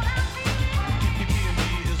 EPMD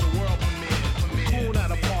is a world premiere. Cool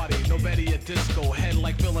at a party, no Betty at disco. Head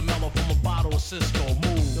like Villamello from a bottle of Cisco.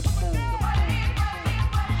 Move.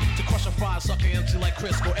 To crush a fried sucker empty like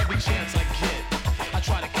Crisco. Every chance I get, I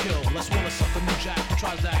try to kill. Let's roll a sucker new jack who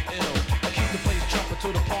tries to act ill. I keep the place jumping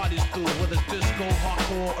till the party's through. Whether it's disco,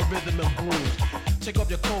 hardcore, or rhythm and blues. Take off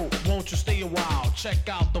your coat, won't you stay a while? Check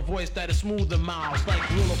out the voice that is smooth and mild. It's like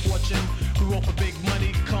Wheel of Fortune, we roll for big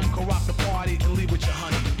money. Come corrupt the party and leave with your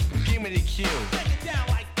honey. Give me the cue. Break it down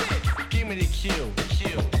like this. Give me the cue.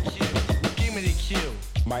 Give me the cue.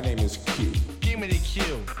 My name is Q. Give me the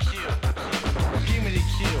cue. Give me the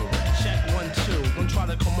cue. Check 1, 2. Don't try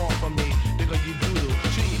to come off on me because you doodle.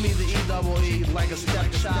 Treat me the E-double-E like a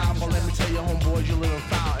stepchild. But let me tell you, homeboys, you little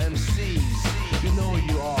foul MCs. You know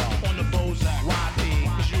who you are. On the Bozak. YP,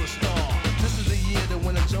 cause you a star. This is the year that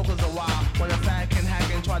when the jokers are wild. When a fan can hack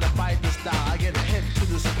and try to bite the style. I get hip to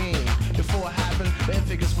the scheme. Before it happens, the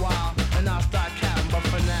infant gets wild. And I'll start capping, but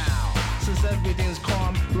for now, since everything's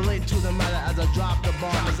calm, relate to the matter as I drop the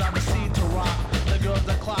bomb. As I proceed to rock, the girls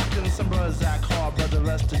are clocking some brothers act hard, but the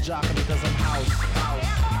rest are jocking because I'm house.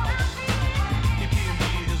 EPMD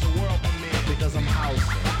is a world premiere because I'm house.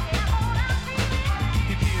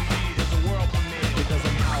 EPMD is a world premiere because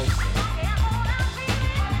I'm house.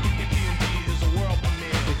 EPMD is a world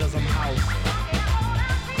premiere because I'm house.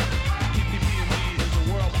 EPMD is a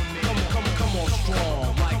world premiere. Come on strong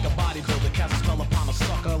like a bodybuilder. Cast a spell upon a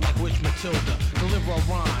sucker like Witch Matilda. Deliver a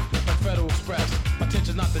rhyme like Federal Express. My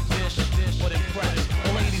attention's not the dish, but impress.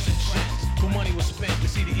 The ladies and chicks who money was spent to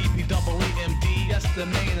see the EPEEMD. That's the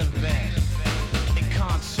main event. In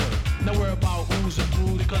concert, now we're about ooze and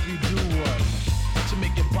boo because we do work to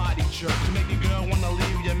make your body jerk, to make your girl wanna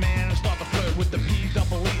leave your man and start to flirt with the PEEMD,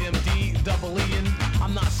 double E-ing.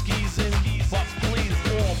 I'm not skeezing, but please,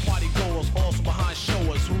 all party goers, also behind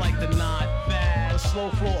showers who like the nod fast, a slow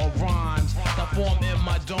flow of rhymes that form in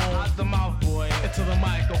my dome. Out the mouth, boy, into the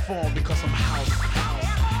microphone because I'm house.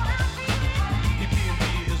 EPMD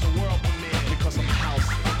is a world premiere because I'm house.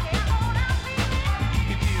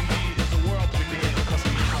 EPMD is a world premiere because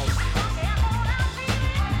I'm house.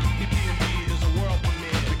 EPMD is a world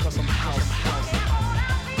premiere because I'm house.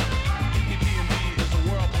 EPMD is a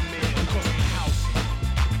world premiere because I'm house.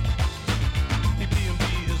 EPMD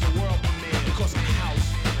is a world premiere because I'm house.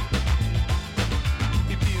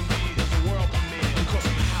 EPMD is a world premiere because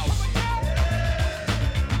I'm house.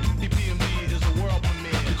 EPMD is a world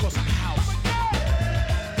premiere because I'm house.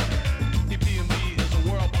 EPMD is a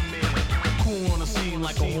world premiere. Cool on the scene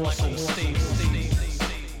like a horse on the stage.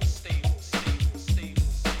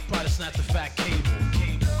 Try to snatch the fat cable.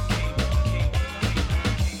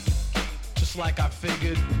 Just like I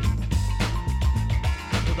figured.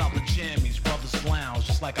 Without the jammies, brothers lounge,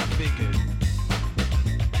 just like I figured.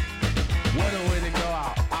 What a way to go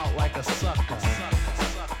out like a sucker.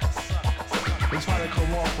 They try to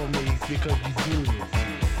come off on me because you do this.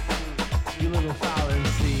 You little foul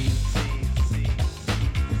MC.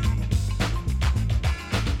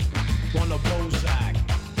 On a Bozak,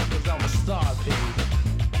 cause I'm a star, baby.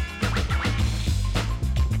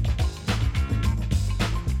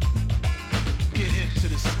 Get hit to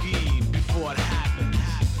the scheme before it happens.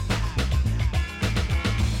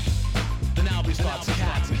 Then Albie starts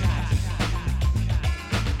capping.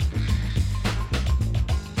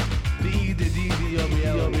 The E, the D, the O,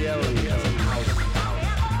 the L, because I'm house.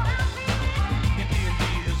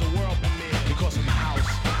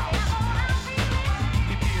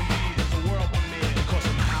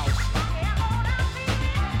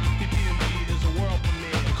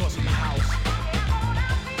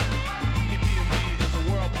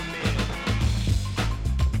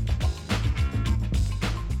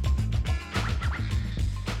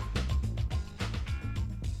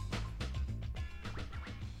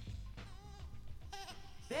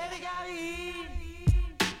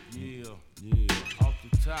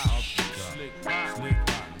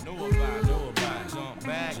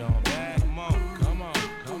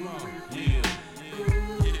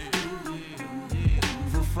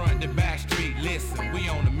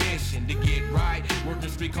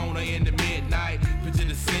 street corner in the midnight. Picture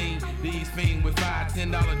the scene, these fiends with $5,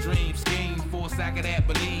 $10 dream scheme. For a sack of that,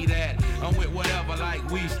 believe that. I'm with whatever like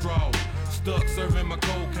we straw. Stuck serving my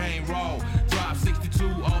cocaine raw. Drop 62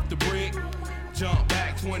 off the brick. Jump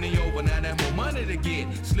back 20 over, now that's more money to get.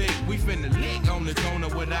 Slick, we finna lick on the corner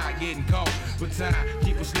without getting caught. But time,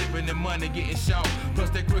 keep us slipping and money getting short. Plus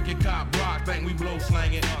that crooked cop Brock think we blow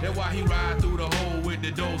slanging. That's why he ride through the hole with the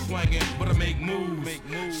dough swinging. But I make moves,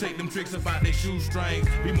 shake them tricks about they shoestrings.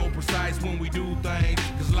 Be more precise when we do things.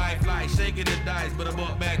 Cause life like shaking the dice, but I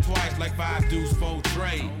buck back twice like 5 deuce 4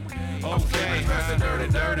 trade. Okay, dressing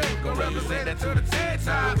dirty, gon' represent that to the TED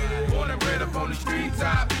top. Born and bred up on the street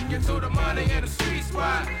top, get to the money in the sweet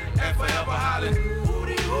spot, and forever hollering.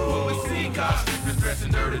 When we see cops, just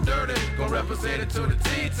dressing dirty, gon' represent it to the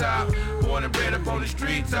T-top. Born and bred up on the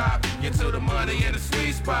street top, get to the money in the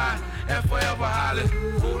sweet spot, and forever hollering.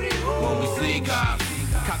 When we see cops.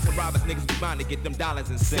 Cops and robbers, niggas be bound to get them dollars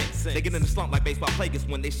and cents. They get in the slump like baseball players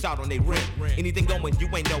when they shot on their rent. Anything going, you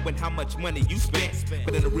ain't knowing how much money you spent.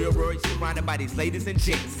 But in the real world, you're surrounded by these ladies and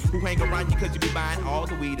gents who hang around you cause you be buying all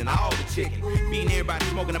the weed and all the chicken. Being everybody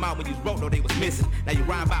smoking them out when you broke, no they was missing. Now you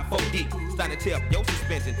ride by 4 deep, starting to tell your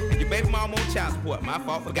suspension. And your baby mom on child support, my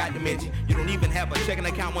fault, forgot to mention. You don't even have a checking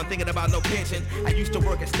account, one thinking about no pension. I used to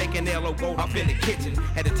work at Steak and L.O. Gold up in the kitchen.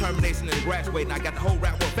 Had determination and graduating, I got the whole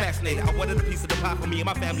rap world fascinated. I wanted a piece of the pie for me and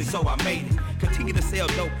my family, so I made it. Continue to sell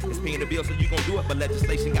dope, it's paying the bill, so you gon' do it. But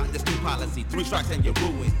legislation got this new policy, 3 strikes and you're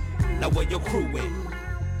ruined. Now where your crew in?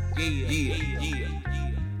 Yeah.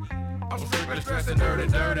 I'm strictly dressing dirty,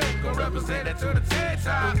 gon' represent it to the TED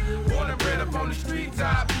top. Born and bred up on the street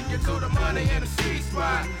top, get to the money in the sweet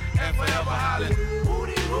spot, and forever hollering.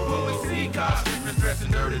 When we see cops, strictly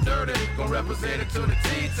dressing dirty, gon' represent it to the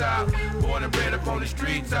T-top. Born and bred up on the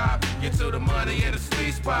street top, get to the money in the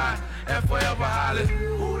sweet spot, and forever hollering.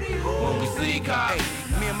 When we see cops.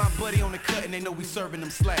 Hey, me and my buddy on the cut and they know we serving them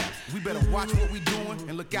slabs. We better watch what we doing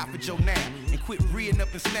and look out for Joe Nab. And quit reading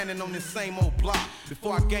up and standing on this same old block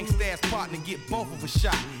before our gangsta ass partner get both of us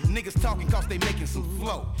shot. Niggas talking cause they making some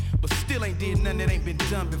flow, but still ain't did nothing that ain't been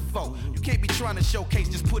done before. You can't be trying to showcase,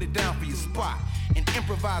 just put it down for your spot. And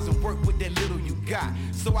improvise and work with that little you got.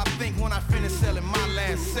 So I think when I finish selling my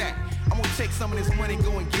last sack, I'm gonna take some of this money,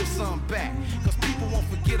 go and give some back. Cause people won't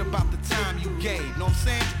forget about the time you gave, know what I'm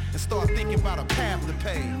saying? And start thinking about a path to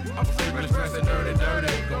pay. I'm strictly dressing dirty,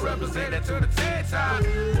 gon' represent it to the TED top.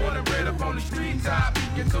 Born and bred up on the street top,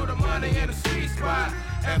 get to the money in the sweet spot,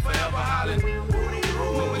 and forever hollering.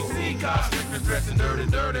 When we see cops, strictly dressing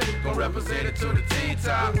dirty, gon' represent it to the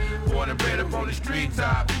T-top. Born and bred up on the street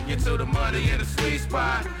top, get to the money in the sweet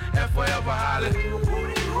spot, and forever hollering.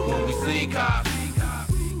 When we see cops.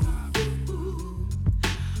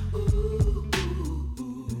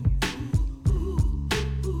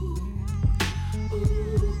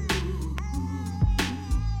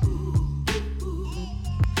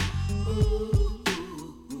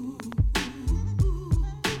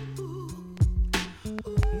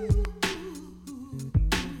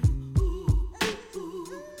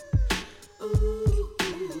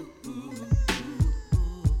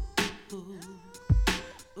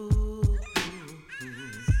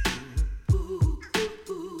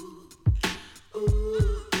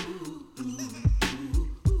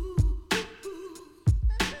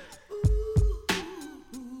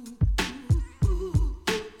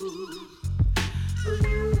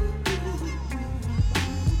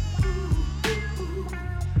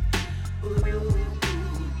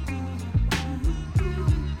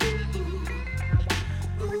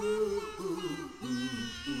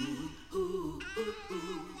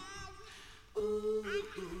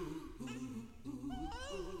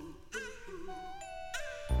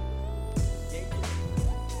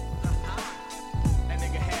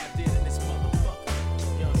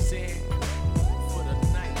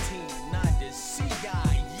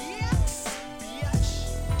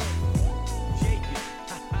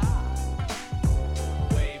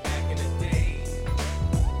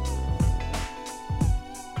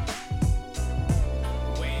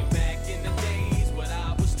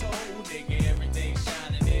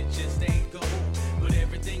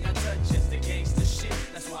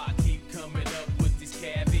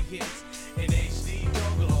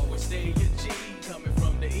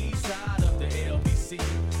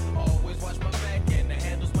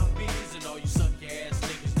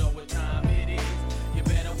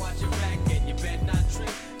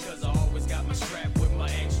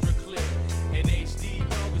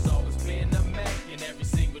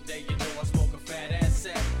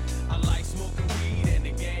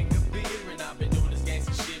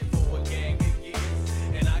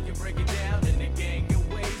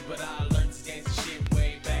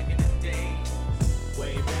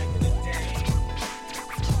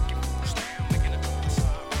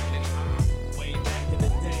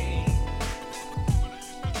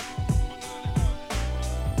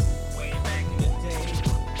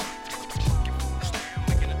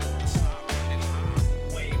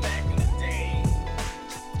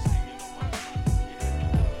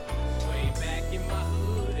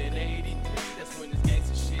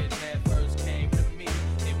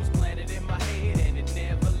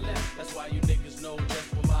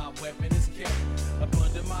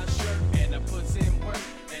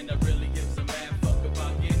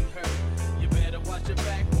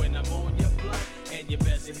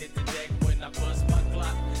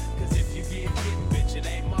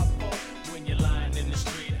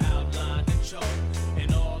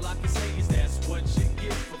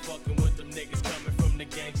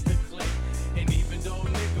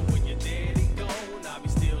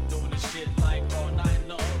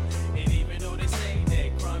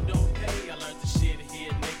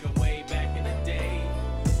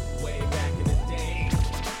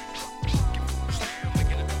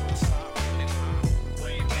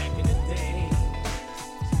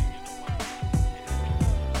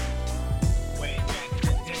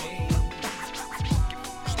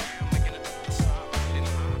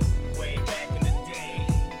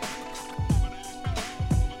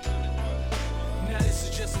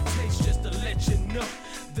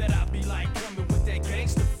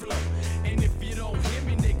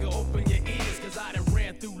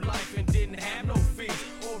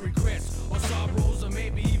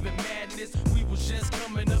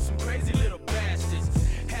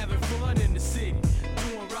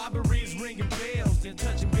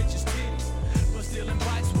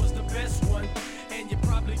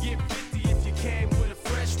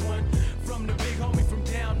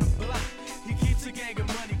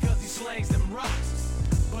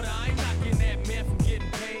 order, I ain't knocking that man from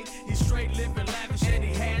getting paid. He's straight living lavish and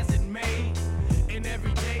he has it made. And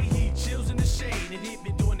every day he chills in the shade, and he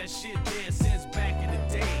been doing that shit there since back in the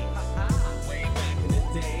day. Way back in the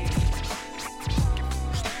day.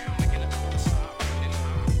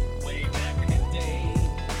 Way back in the day.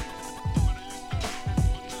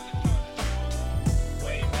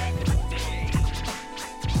 Way back in the day.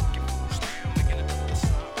 Way back in the day.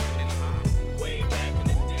 Way back in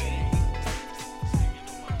the day.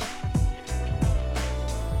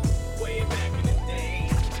 Way back in the day.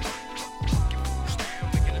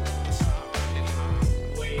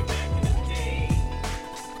 Way back in the day.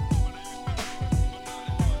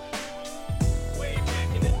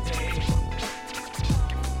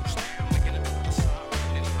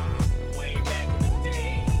 Way back in the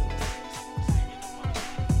day.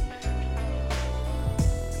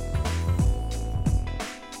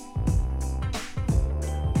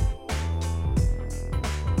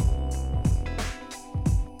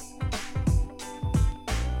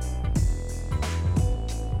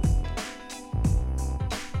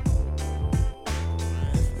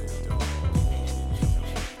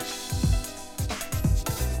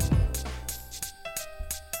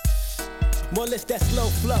 Well, it's that slow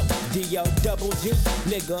flow, D-O-double-G,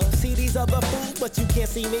 nigga. See these other fools, but you can't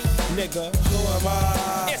see me, nigga. Who am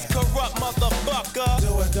I? It's corrupt, motherfucker.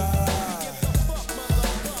 Do or die.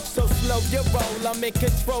 So slow your roll, I'm in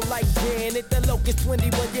control like Janet. The locust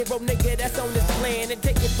 21-year-old nigga that's on this planet.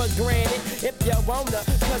 Take it for granted if you wanna,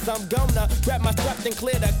 cause I'm gonna grab my strap and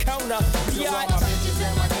clear the corner. To all my bitches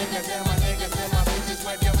and my niggas and my niggas and my bitches,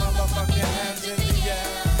 wave your motherfucking hands in the air.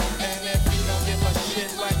 And if you don't give a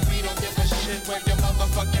shit like we don't give a shit, wave your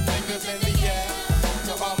motherfucking fingers in the air.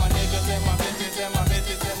 To all my niggas and my bitches and my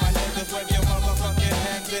bitches and my niggas, wave your motherfucking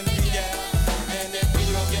hands in the air. And if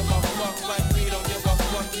you don't give a fuck like we don't give a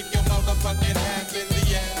fuck, keep your motherfucking hands in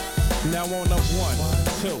the air. Now on a 1,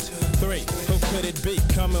 2, 3, who could it be?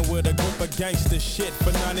 Coming with a group of gangster shit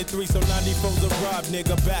for 93, so 94's a rob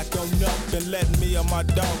nigga back on up and letting me and my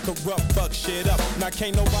dog corrupt fuck shit up. Now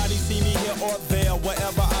can't nobody see me here or there,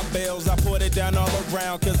 wherever I bails, I put it down all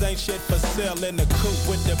around, cause ain't shit for sale in the coupe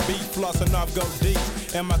with the beat, flossing off gold D's,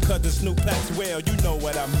 and my cousin Snoop Packs, well, you know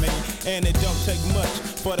what I mean, and it don't take much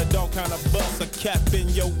for the dog kind of bust a cap in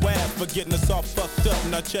your ass for getting us all fucked up.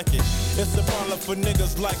 Now check it, it's a problem for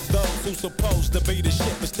niggas like those who supposed to be the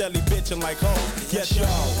shit but steadily bitching like hoes. Yes y'all,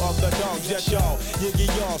 all the dogs, yes y'all,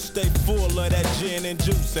 y'all stay full of that gin and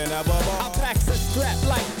juice and have a ball. I packs a strap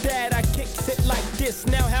like that, I kicks it like this.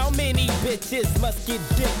 Now how many bitches must get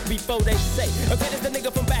dick before they say, okay, this the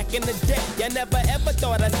nigga from back in the day. I never ever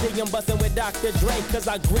thought I'd see him bustin' with Dr. Dre, cause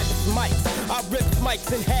I grip mics, I rip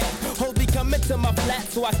mics in half. Holy come into my flat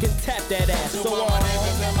so I can tap that ass. So all my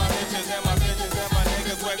niggas and my bitches and my bitches and my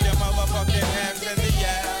niggas, wave your motherfucking hands in the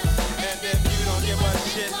air. And if you don't give a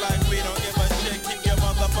shit like we don't give a shit, keep your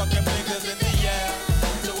motherfucking fingers in the air.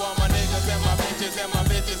 To all my niggas and my bitches and my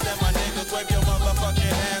bitches and my niggas, wave your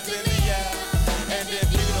motherfucking hands in the air. And if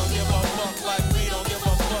you don't give a fuck like we don't give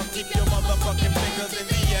a fuck, keep your motherfucking fingers in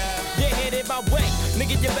the air. You're headed my way,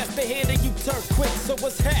 nigga, you best to hear that you turn quick, so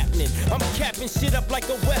what's happening? I'm capping shit up like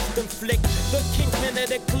a western flick. The kingpin of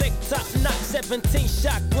the click, top notch, 17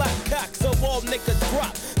 shot Glock cock, so all niggas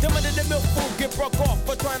drop. Them under the milk food get broke off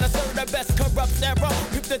for trying to serve the best corrupt era.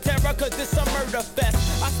 Peep the terror, cause this a murder fest.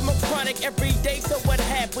 I smoke chronic every day, so what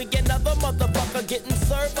have we? Another motherfucker getting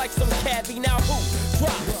served like some cabbie. Now who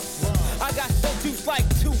drops? I got so juice like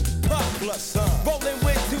 2 pucks. Rolling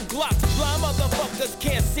with 2 Glocks. Fly motherfuckers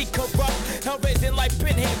can't see corrupt. Hell raising like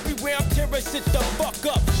pinhead. Beware, I'm tearing shit the fuck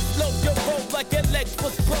up. Slow your roll like your legs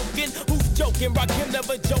was broken. Who's joking? Rock him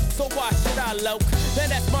never joke, so why should I loke? Then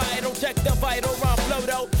that's my idol. Check the vital round flow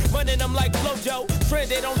though. Running them like Flojo.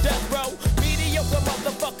 Stranded on death row. Mediocre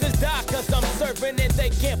motherfuckers die cause I'm serving and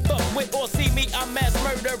they can't fuck with or see me. I'm mass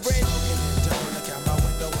murdering.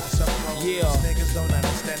 Yeah. Niggas don't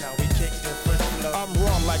understand how we kick different flow. I'm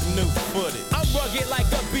raw like new footage. I'm rugged like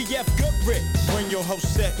a BF Goodrich. Bring your whole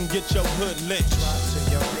set and get your hood lit. Drop to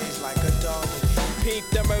your knees like a dog. Peep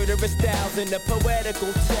the murderous styles in the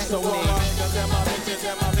poetical text. So all my niggas and my bitches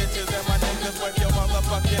and my bitches and my niggas, wave your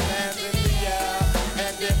motherfucking hands in the air.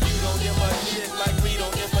 And if you don't give a shit like we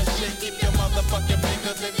don't give a shit, keep your motherfucking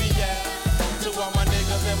fingers in the air. To all my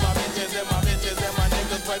niggas and my bitches and my bitches and my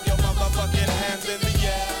niggas, wave your motherfucking hands in the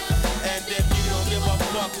air. And if you don't give a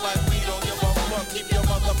fuck like we don't give a fuck, keep your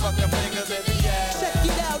motherfucking fingers in the air. Check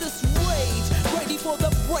it out, it's Rage, ready for the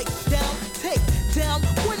breakdown. Take down,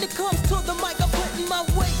 when it comes to the mic, I'm putting my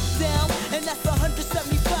weight down. And that's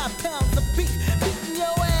 175 pounds of beef, beating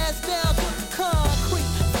your ass down to the concrete.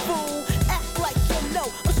 Fool, act like you know,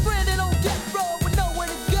 I'm stranded on death row with nowhere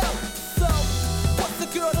to go.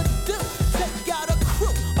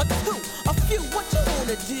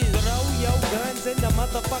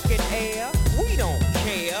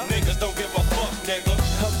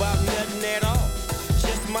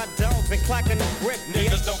 clacking the grip,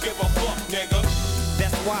 Niggas don't give a fuck, nigga.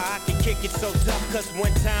 That's why I can kick it so tough, cause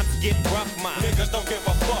when times get rough, my niggas don't give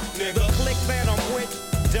a fuck, nigga. The click that I'm with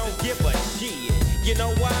don't give a shit. You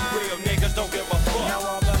know why? Real niggas don't give a fuck. Now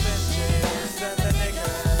all the bitches and the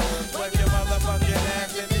niggas, wave your motherfucking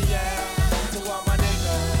hands in the air. To all my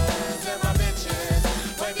niggas and my bitches,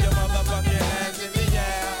 wave your motherfucking hands in the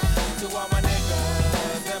air. To all my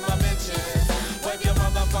niggas and my bitches, wave your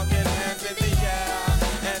motherfucking hands in the air.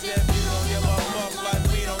 And if you don't give a fuck like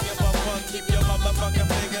we don't give a fuck, keep your motherfucking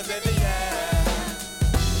fingers in the air.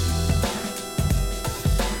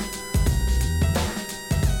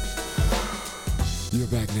 You're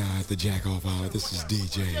back now at the Jack Off Hour. This is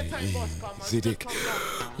DJ Zidik.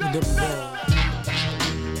 This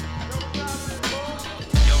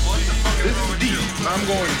is deep. I'm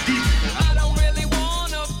going deep. I don't really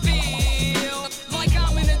wanna feel like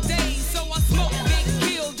I'm in a daze, so I smoke big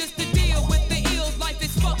kill just to deal with the ills. Life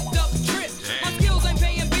is fucked up trip. My skills ain't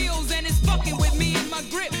paying bills and it's fucking with me in my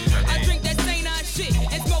grip. I drink that St. I shit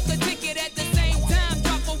and smoke a ticket at the same time.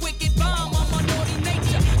 Drop a wicked bomb on my naughty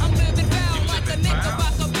nature. I'm living foul like a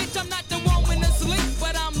knickerbocker, bitch. I'm not the one when asleep,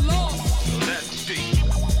 but I'm lost. That's deep.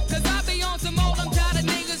 Cause I be on some old, I'm tired of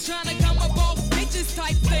niggas trying to come up off bitches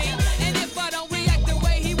type thing. And if I don't react the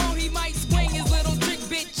way he want, he might swing his little trick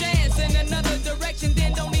bitch ass in another direction,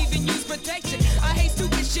 then don't even use protection. I hate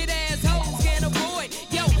stupid shit ass hoes, can't avoid.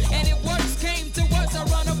 Yo, and if worse came to worse, I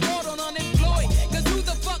run abroad on unemployed. Cause who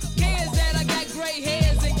the fuck cares that I got gray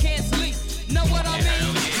hairs and can't sleep? Know what I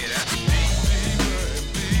mean?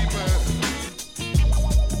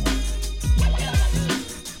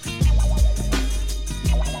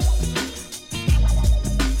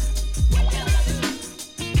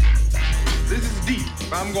 This is deep.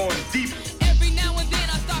 I'm going deep. Every now and then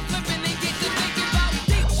I start flipping and get to thinking about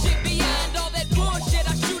deep shit beyond all that bullshit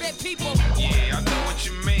I shoot at people. Yeah, I know what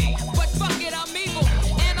you mean. But fuck it, I'm evil.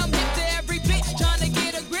 And I'm hip to every bitch trying to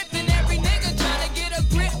get a grip and every nigga trying to get a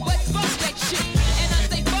grip. But fuck that shit. And I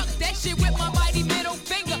say fuck that shit with my mighty middle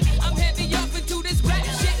finger. I'm heavy off into this rap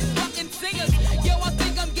shit. Fucking singers. Yo, I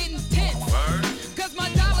think I'm getting tense. Cause my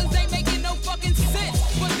dollars ain't making no fucking sense.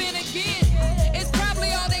 But then again, it's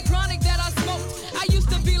probably all that chronic that I smoked. I used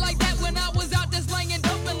to be like that when I was out there slanging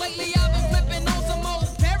dope, and lately I've been flipping on some old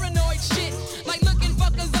paranoid shit. Like looking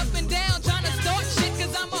fuckers up and down, trying to start shit,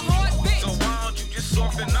 cause I'm a hard bitch. So why don't you just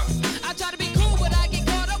soften up? I try to be cool, but I get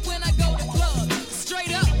caught up when I go to clubs.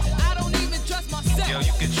 Straight up, I don't even trust myself. Yo,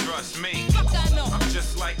 you can trust me. Fuck I know. I'm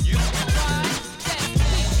just like you. Why? That's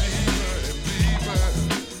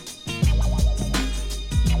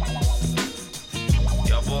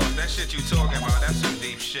Yo, boy, that shit you talking about, that's some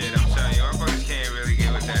deep shit. I'm telling you, our fuckers can't really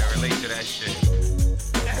get with that, relate to that shit.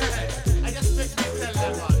 I just make me tell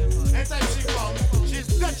them, man. Anytime she come, she's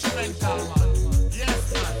detrimental, man.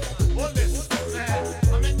 Yes, man. Hold this.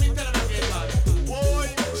 I make me tell them again, man. Boy,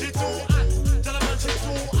 she too hot. Tell them she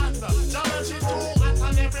too hot. Tell them she too hot,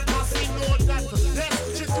 and every person know that. Yes,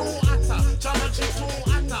 she too hot. Tell them she too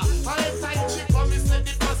hot. And anytime she come, he said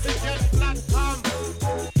the pussy get flat, come.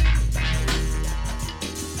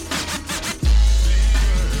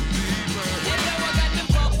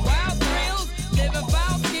 wild thrills, living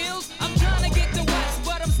foul skills. I'm trying to get to watch,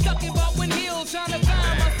 but I'm stuck in Baldwin Hills, trying to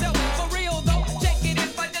find myself for real though. Check it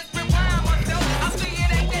if I just rewind myself. I see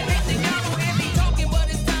it ain't that hit, and y'all don't hear me talking, but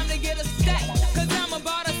it's time to get a stack. Cause I'm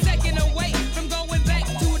about a second away from going back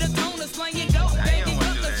to the corner, slinging dope, baby,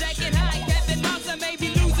 guns, jacking high, Captain Mouse. I may be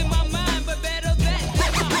losing my mind, but better that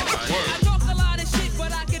than my heart. I talk a lot of shit,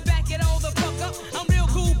 but I can back it all the fuck up. I'm real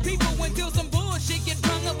cool people until some bullshit get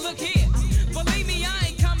brung up. Look here. Believe me, I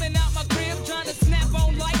ain't coming out my crib trying to snap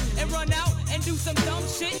on light and run out and do some dumb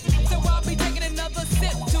shit. So I'll be taking another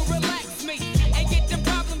sip to relax me and get them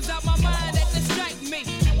problems out my mind that distract me.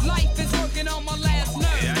 Life is working on my last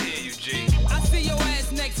nerve. Yeah, I hear you, G. I see your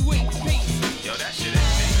ass next week. Peace. Yo, that shit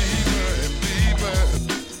is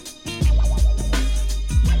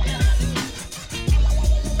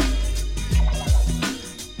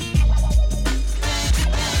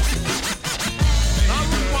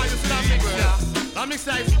That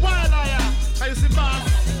mixer is wild, can you see,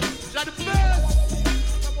 boss? You're the best.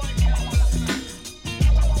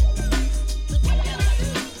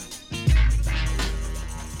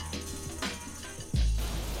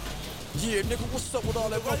 Yeah, nigga, what's up with all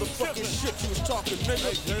that motherfucking shit you was talking,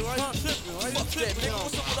 nigga? Why you tripping? Why you Fuck that, tripping? nigga.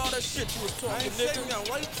 What's up with all that shit you was talking, nigga?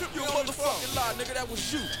 Why you tripping? You a motherfucking lie, nigga. That was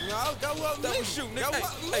you. No, that wasn't That me. was you, nigga. That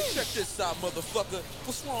wasn't Hey, me. check this out, motherfucker.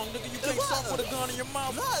 What's wrong, nigga? You can't talk with a gun in your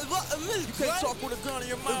mouth. No, it wasn't me. You can't talk with a gun in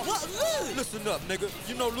your mouth. It wasn't me. Listen up, nigga.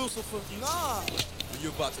 You know Lucifer? Nah. You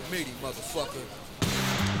about to meet him, motherfucker.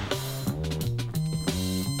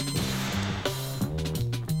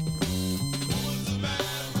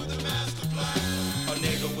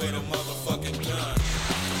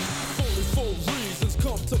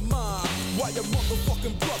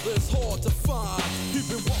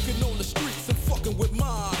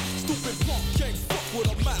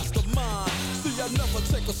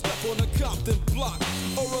 block.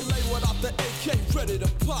 Or a lay without the AK ready to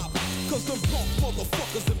pop. Cause them punk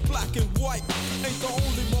motherfuckers in black and white ain't the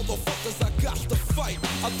only motherfuckers I got to fight.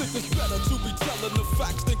 I think it's better to be telling the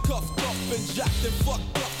facts than cuffed up and jacked and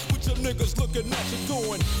fucked up with your niggas looking at you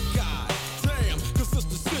going, God damn, cause it's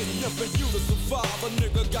the city and for you to survive a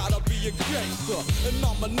nigga gotta be a gangster. And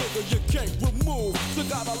I'm a nigga you can't remove. So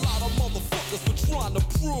got a lot of motherfuckers for trying to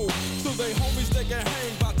prove to they homies they can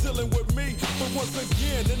hang by dealing with me. But once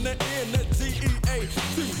again, in the end, that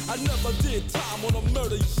D-E-A-T, I never did time on a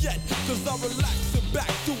murder yet. Cause I relax and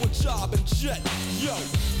back to a job and jet. Yo,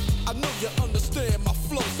 I know you understand my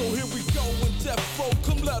flow, so here we go in death row.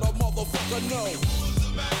 Come let a motherfucker know. Who's the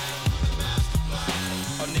man with the master plan?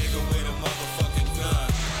 A nigga with a motherfucking gun.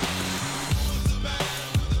 Who's the man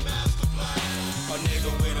with the master plan? A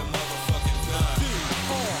nigga with a motherfucking gun.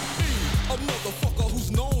 D-R-E, a motherfucker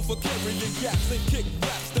who's known for carrying gaps and kick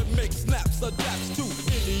raps that make snaps, adapts to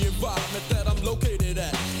any environment that I'm located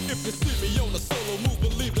at. If you see me on a solo move,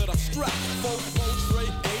 believe that I'm strapped. 4-4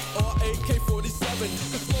 straight 8 or AK-47.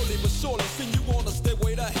 Cause slowly but surely, see you on a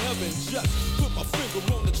stairway to heaven. Just put my finger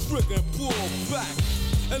on the trigger and pull back.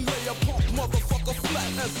 And lay a punk motherfucker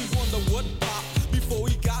flat as he wonder what popped before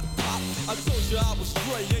he got popped. I told you I was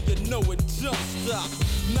stray and you know it don't stop.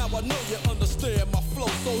 Now I know you understand my flow,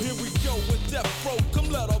 so here we go with death row. Come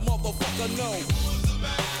let a motherfucker know. Who's the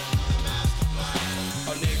man with the master plan?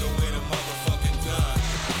 A nigga with a motherfucking gun.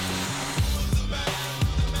 Who's the man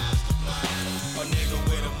with the master plan? A nigga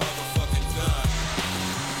with a motherfucking gun.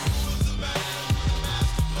 Who's the man with the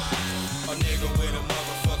master plan? A nigga with a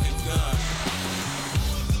motherfucking gun.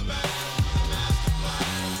 Who's the man with the master plan?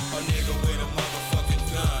 A nigga with a motherfucking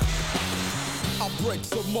gun. I break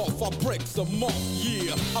some off, I break some off,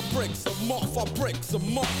 yeah. I break some off, I break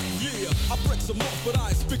some off, yeah. I break some off, but I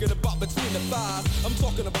ain't speaking about between the thighs. I'm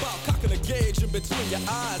talking about cocking a gauge in between your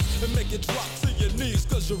eyes and make you drop to your knees,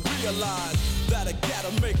 cause you realize that it gotta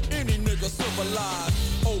make any nigga civilize.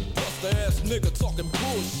 Oh, buster ass nigga talking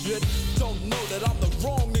bullshit. Don't know that I'm the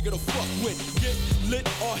wrong nigga to fuck with. Get lit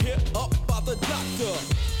or hit up by the doctor.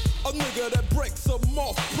 A nigga that breaks them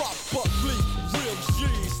off properly, real G,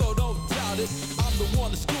 so don't doubt it. I'm the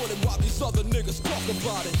one that's doing it while these other niggas talk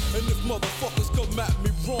about it. And if motherfuckers come at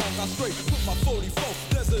me wrong, I straight put my 44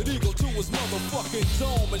 Desert Eagle to his motherfucking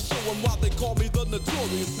dome and show him why they call me the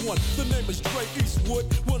notorious one. The name is Dre Eastwood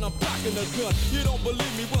when I'm packing a gun. You don't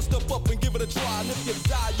believe me, well step up and give it a try. And if you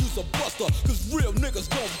die, use a buster, cause real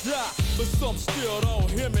niggas gon' die. But some still don't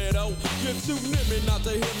hear me though. You're too near me not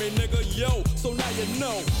to hear me, nigga, yo. So now you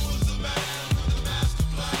know. Who's the man with the master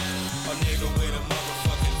plan? A nigga with a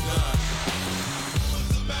motherfucking gun.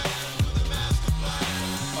 Who's the man with the master plan?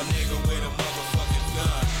 A nigga with a motherfucking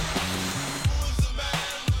gun. Who's the man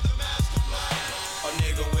with the master plan? A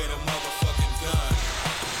nigga with a motherfucking gun.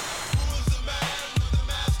 Who's the man with the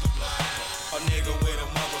master plan? A nigga with a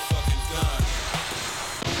motherfucking gun.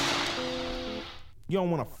 You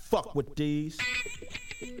don't wanna fuck with these.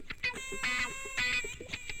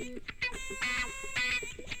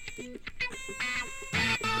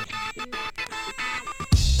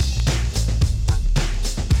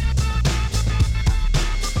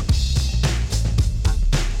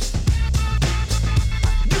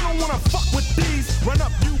 Run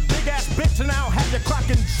up, you big ass bitch, and I'll have you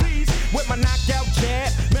crocking G's with my knockout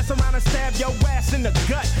jab. Mess around and stab your ass in the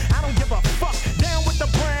gut. I don't give a fuck. Down with the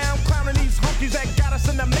brown, clowning these honkies that got us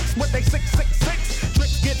in the mix with they 666.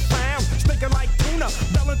 Tricks get found, stinking like tuna,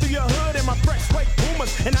 belling through your hood in my fresh suede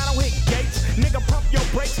Pumas, and I don't hit gates. Nigga, pump your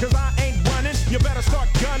brakes, cause I ain't running. You better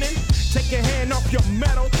start gunning. Take your hand off your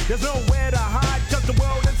metal. There's nowhere to hide, cause the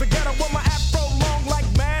world is a ghetto. With my afro long like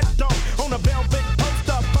Mad Dog on a velvet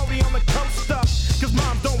poster, 40 on the coaster. Cause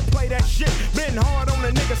mom don't play that shit. Been hard on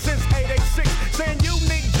a nigga since 886. Saying you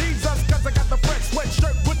need Jesus, cause I got the fresh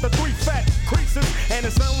sweatshirt with the 3 fat creases. And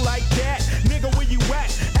it's something like that. Nigga, where you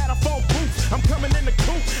at a phone booth. I'm coming in the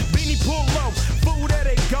coupe. Beanie pull low. Food there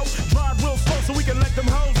they go. Drive real slow so we can let them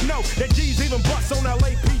hoes know that G's even bust on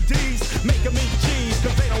LAPDs. Make them eat cheese,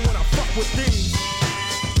 cause they don't wanna fuck with these.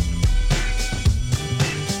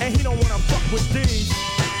 And he don't wanna fuck with these.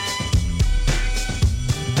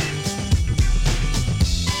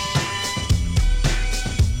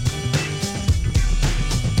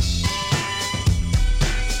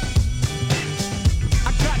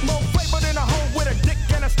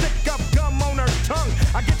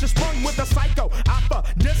 I get you sprung with a psycho, oppa,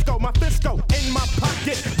 disco, my fisco in my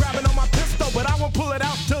pocket, grabbing on my pistol, but I won't pull it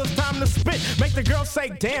out till it's time to spit. Make the girl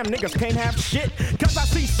say, damn, niggas can't have shit. Cause I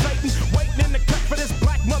see Satan waiting in the cut for this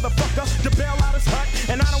black motherfucker to bail out his hut,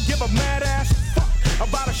 and I don't give a mad ass fuck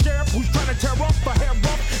about a sheriff who's trying to tear off a hair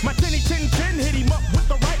rough. My tinny tin tin hit him up with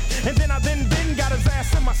the right, and then I then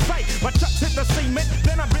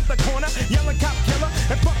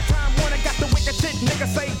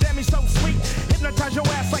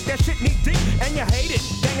that shit knee deep, and you hate it.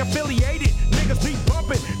 Gang affiliated, niggas be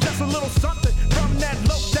bumping. Just a little something from that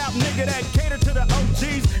loped out nigga that cater to the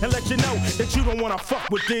OGs and let you know that you don't wanna fuck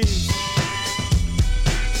with these.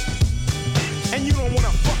 And you don't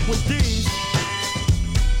wanna fuck with these.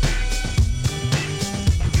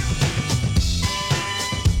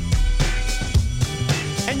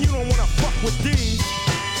 And you don't wanna fuck with these.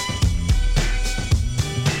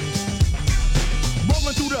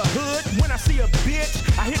 Rolling through the hood, when I see a bitch,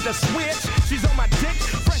 I hit the switch. She's on my dick,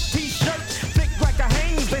 fresh t-shirt, thick like a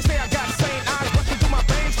Hanes. They say I got sane eyes rushing through my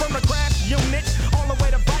veins from the crash unit all the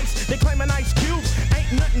way to Vice. They claim an Ice Cube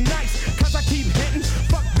ain't nothing nice, cause I keep hitting.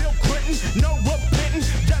 Fuck Bill Clinton, no repenting,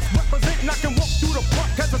 just representing. I can walk through the park,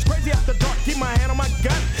 cause it's crazy after dark. Keep my hand on my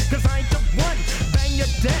gun, cause I ain't the one. Bang,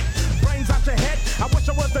 you're dead, brains out your head. I wish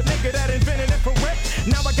I was the nigga that invented infrared.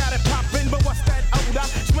 Now I got it poppin', but what's that odor?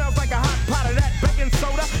 Smells like a hot pot of that baking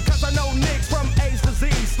soda. Cause I know niggas from A's to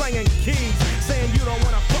Z's slanging keys, saying you don't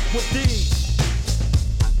wanna fuck with these.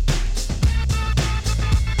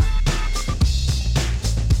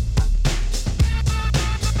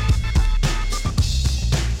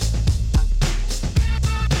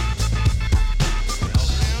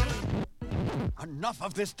 Enough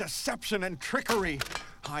of this deception and trickery.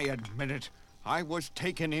 I admit it. I was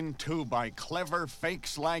taken in too by clever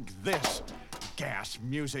fakes like this. Gas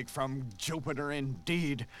music from Jupiter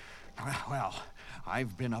indeed. Well,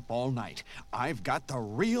 I've been up all night. I've got the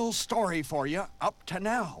real story for you up to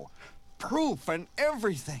now. Proof and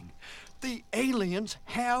everything. The aliens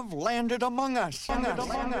have landed among us.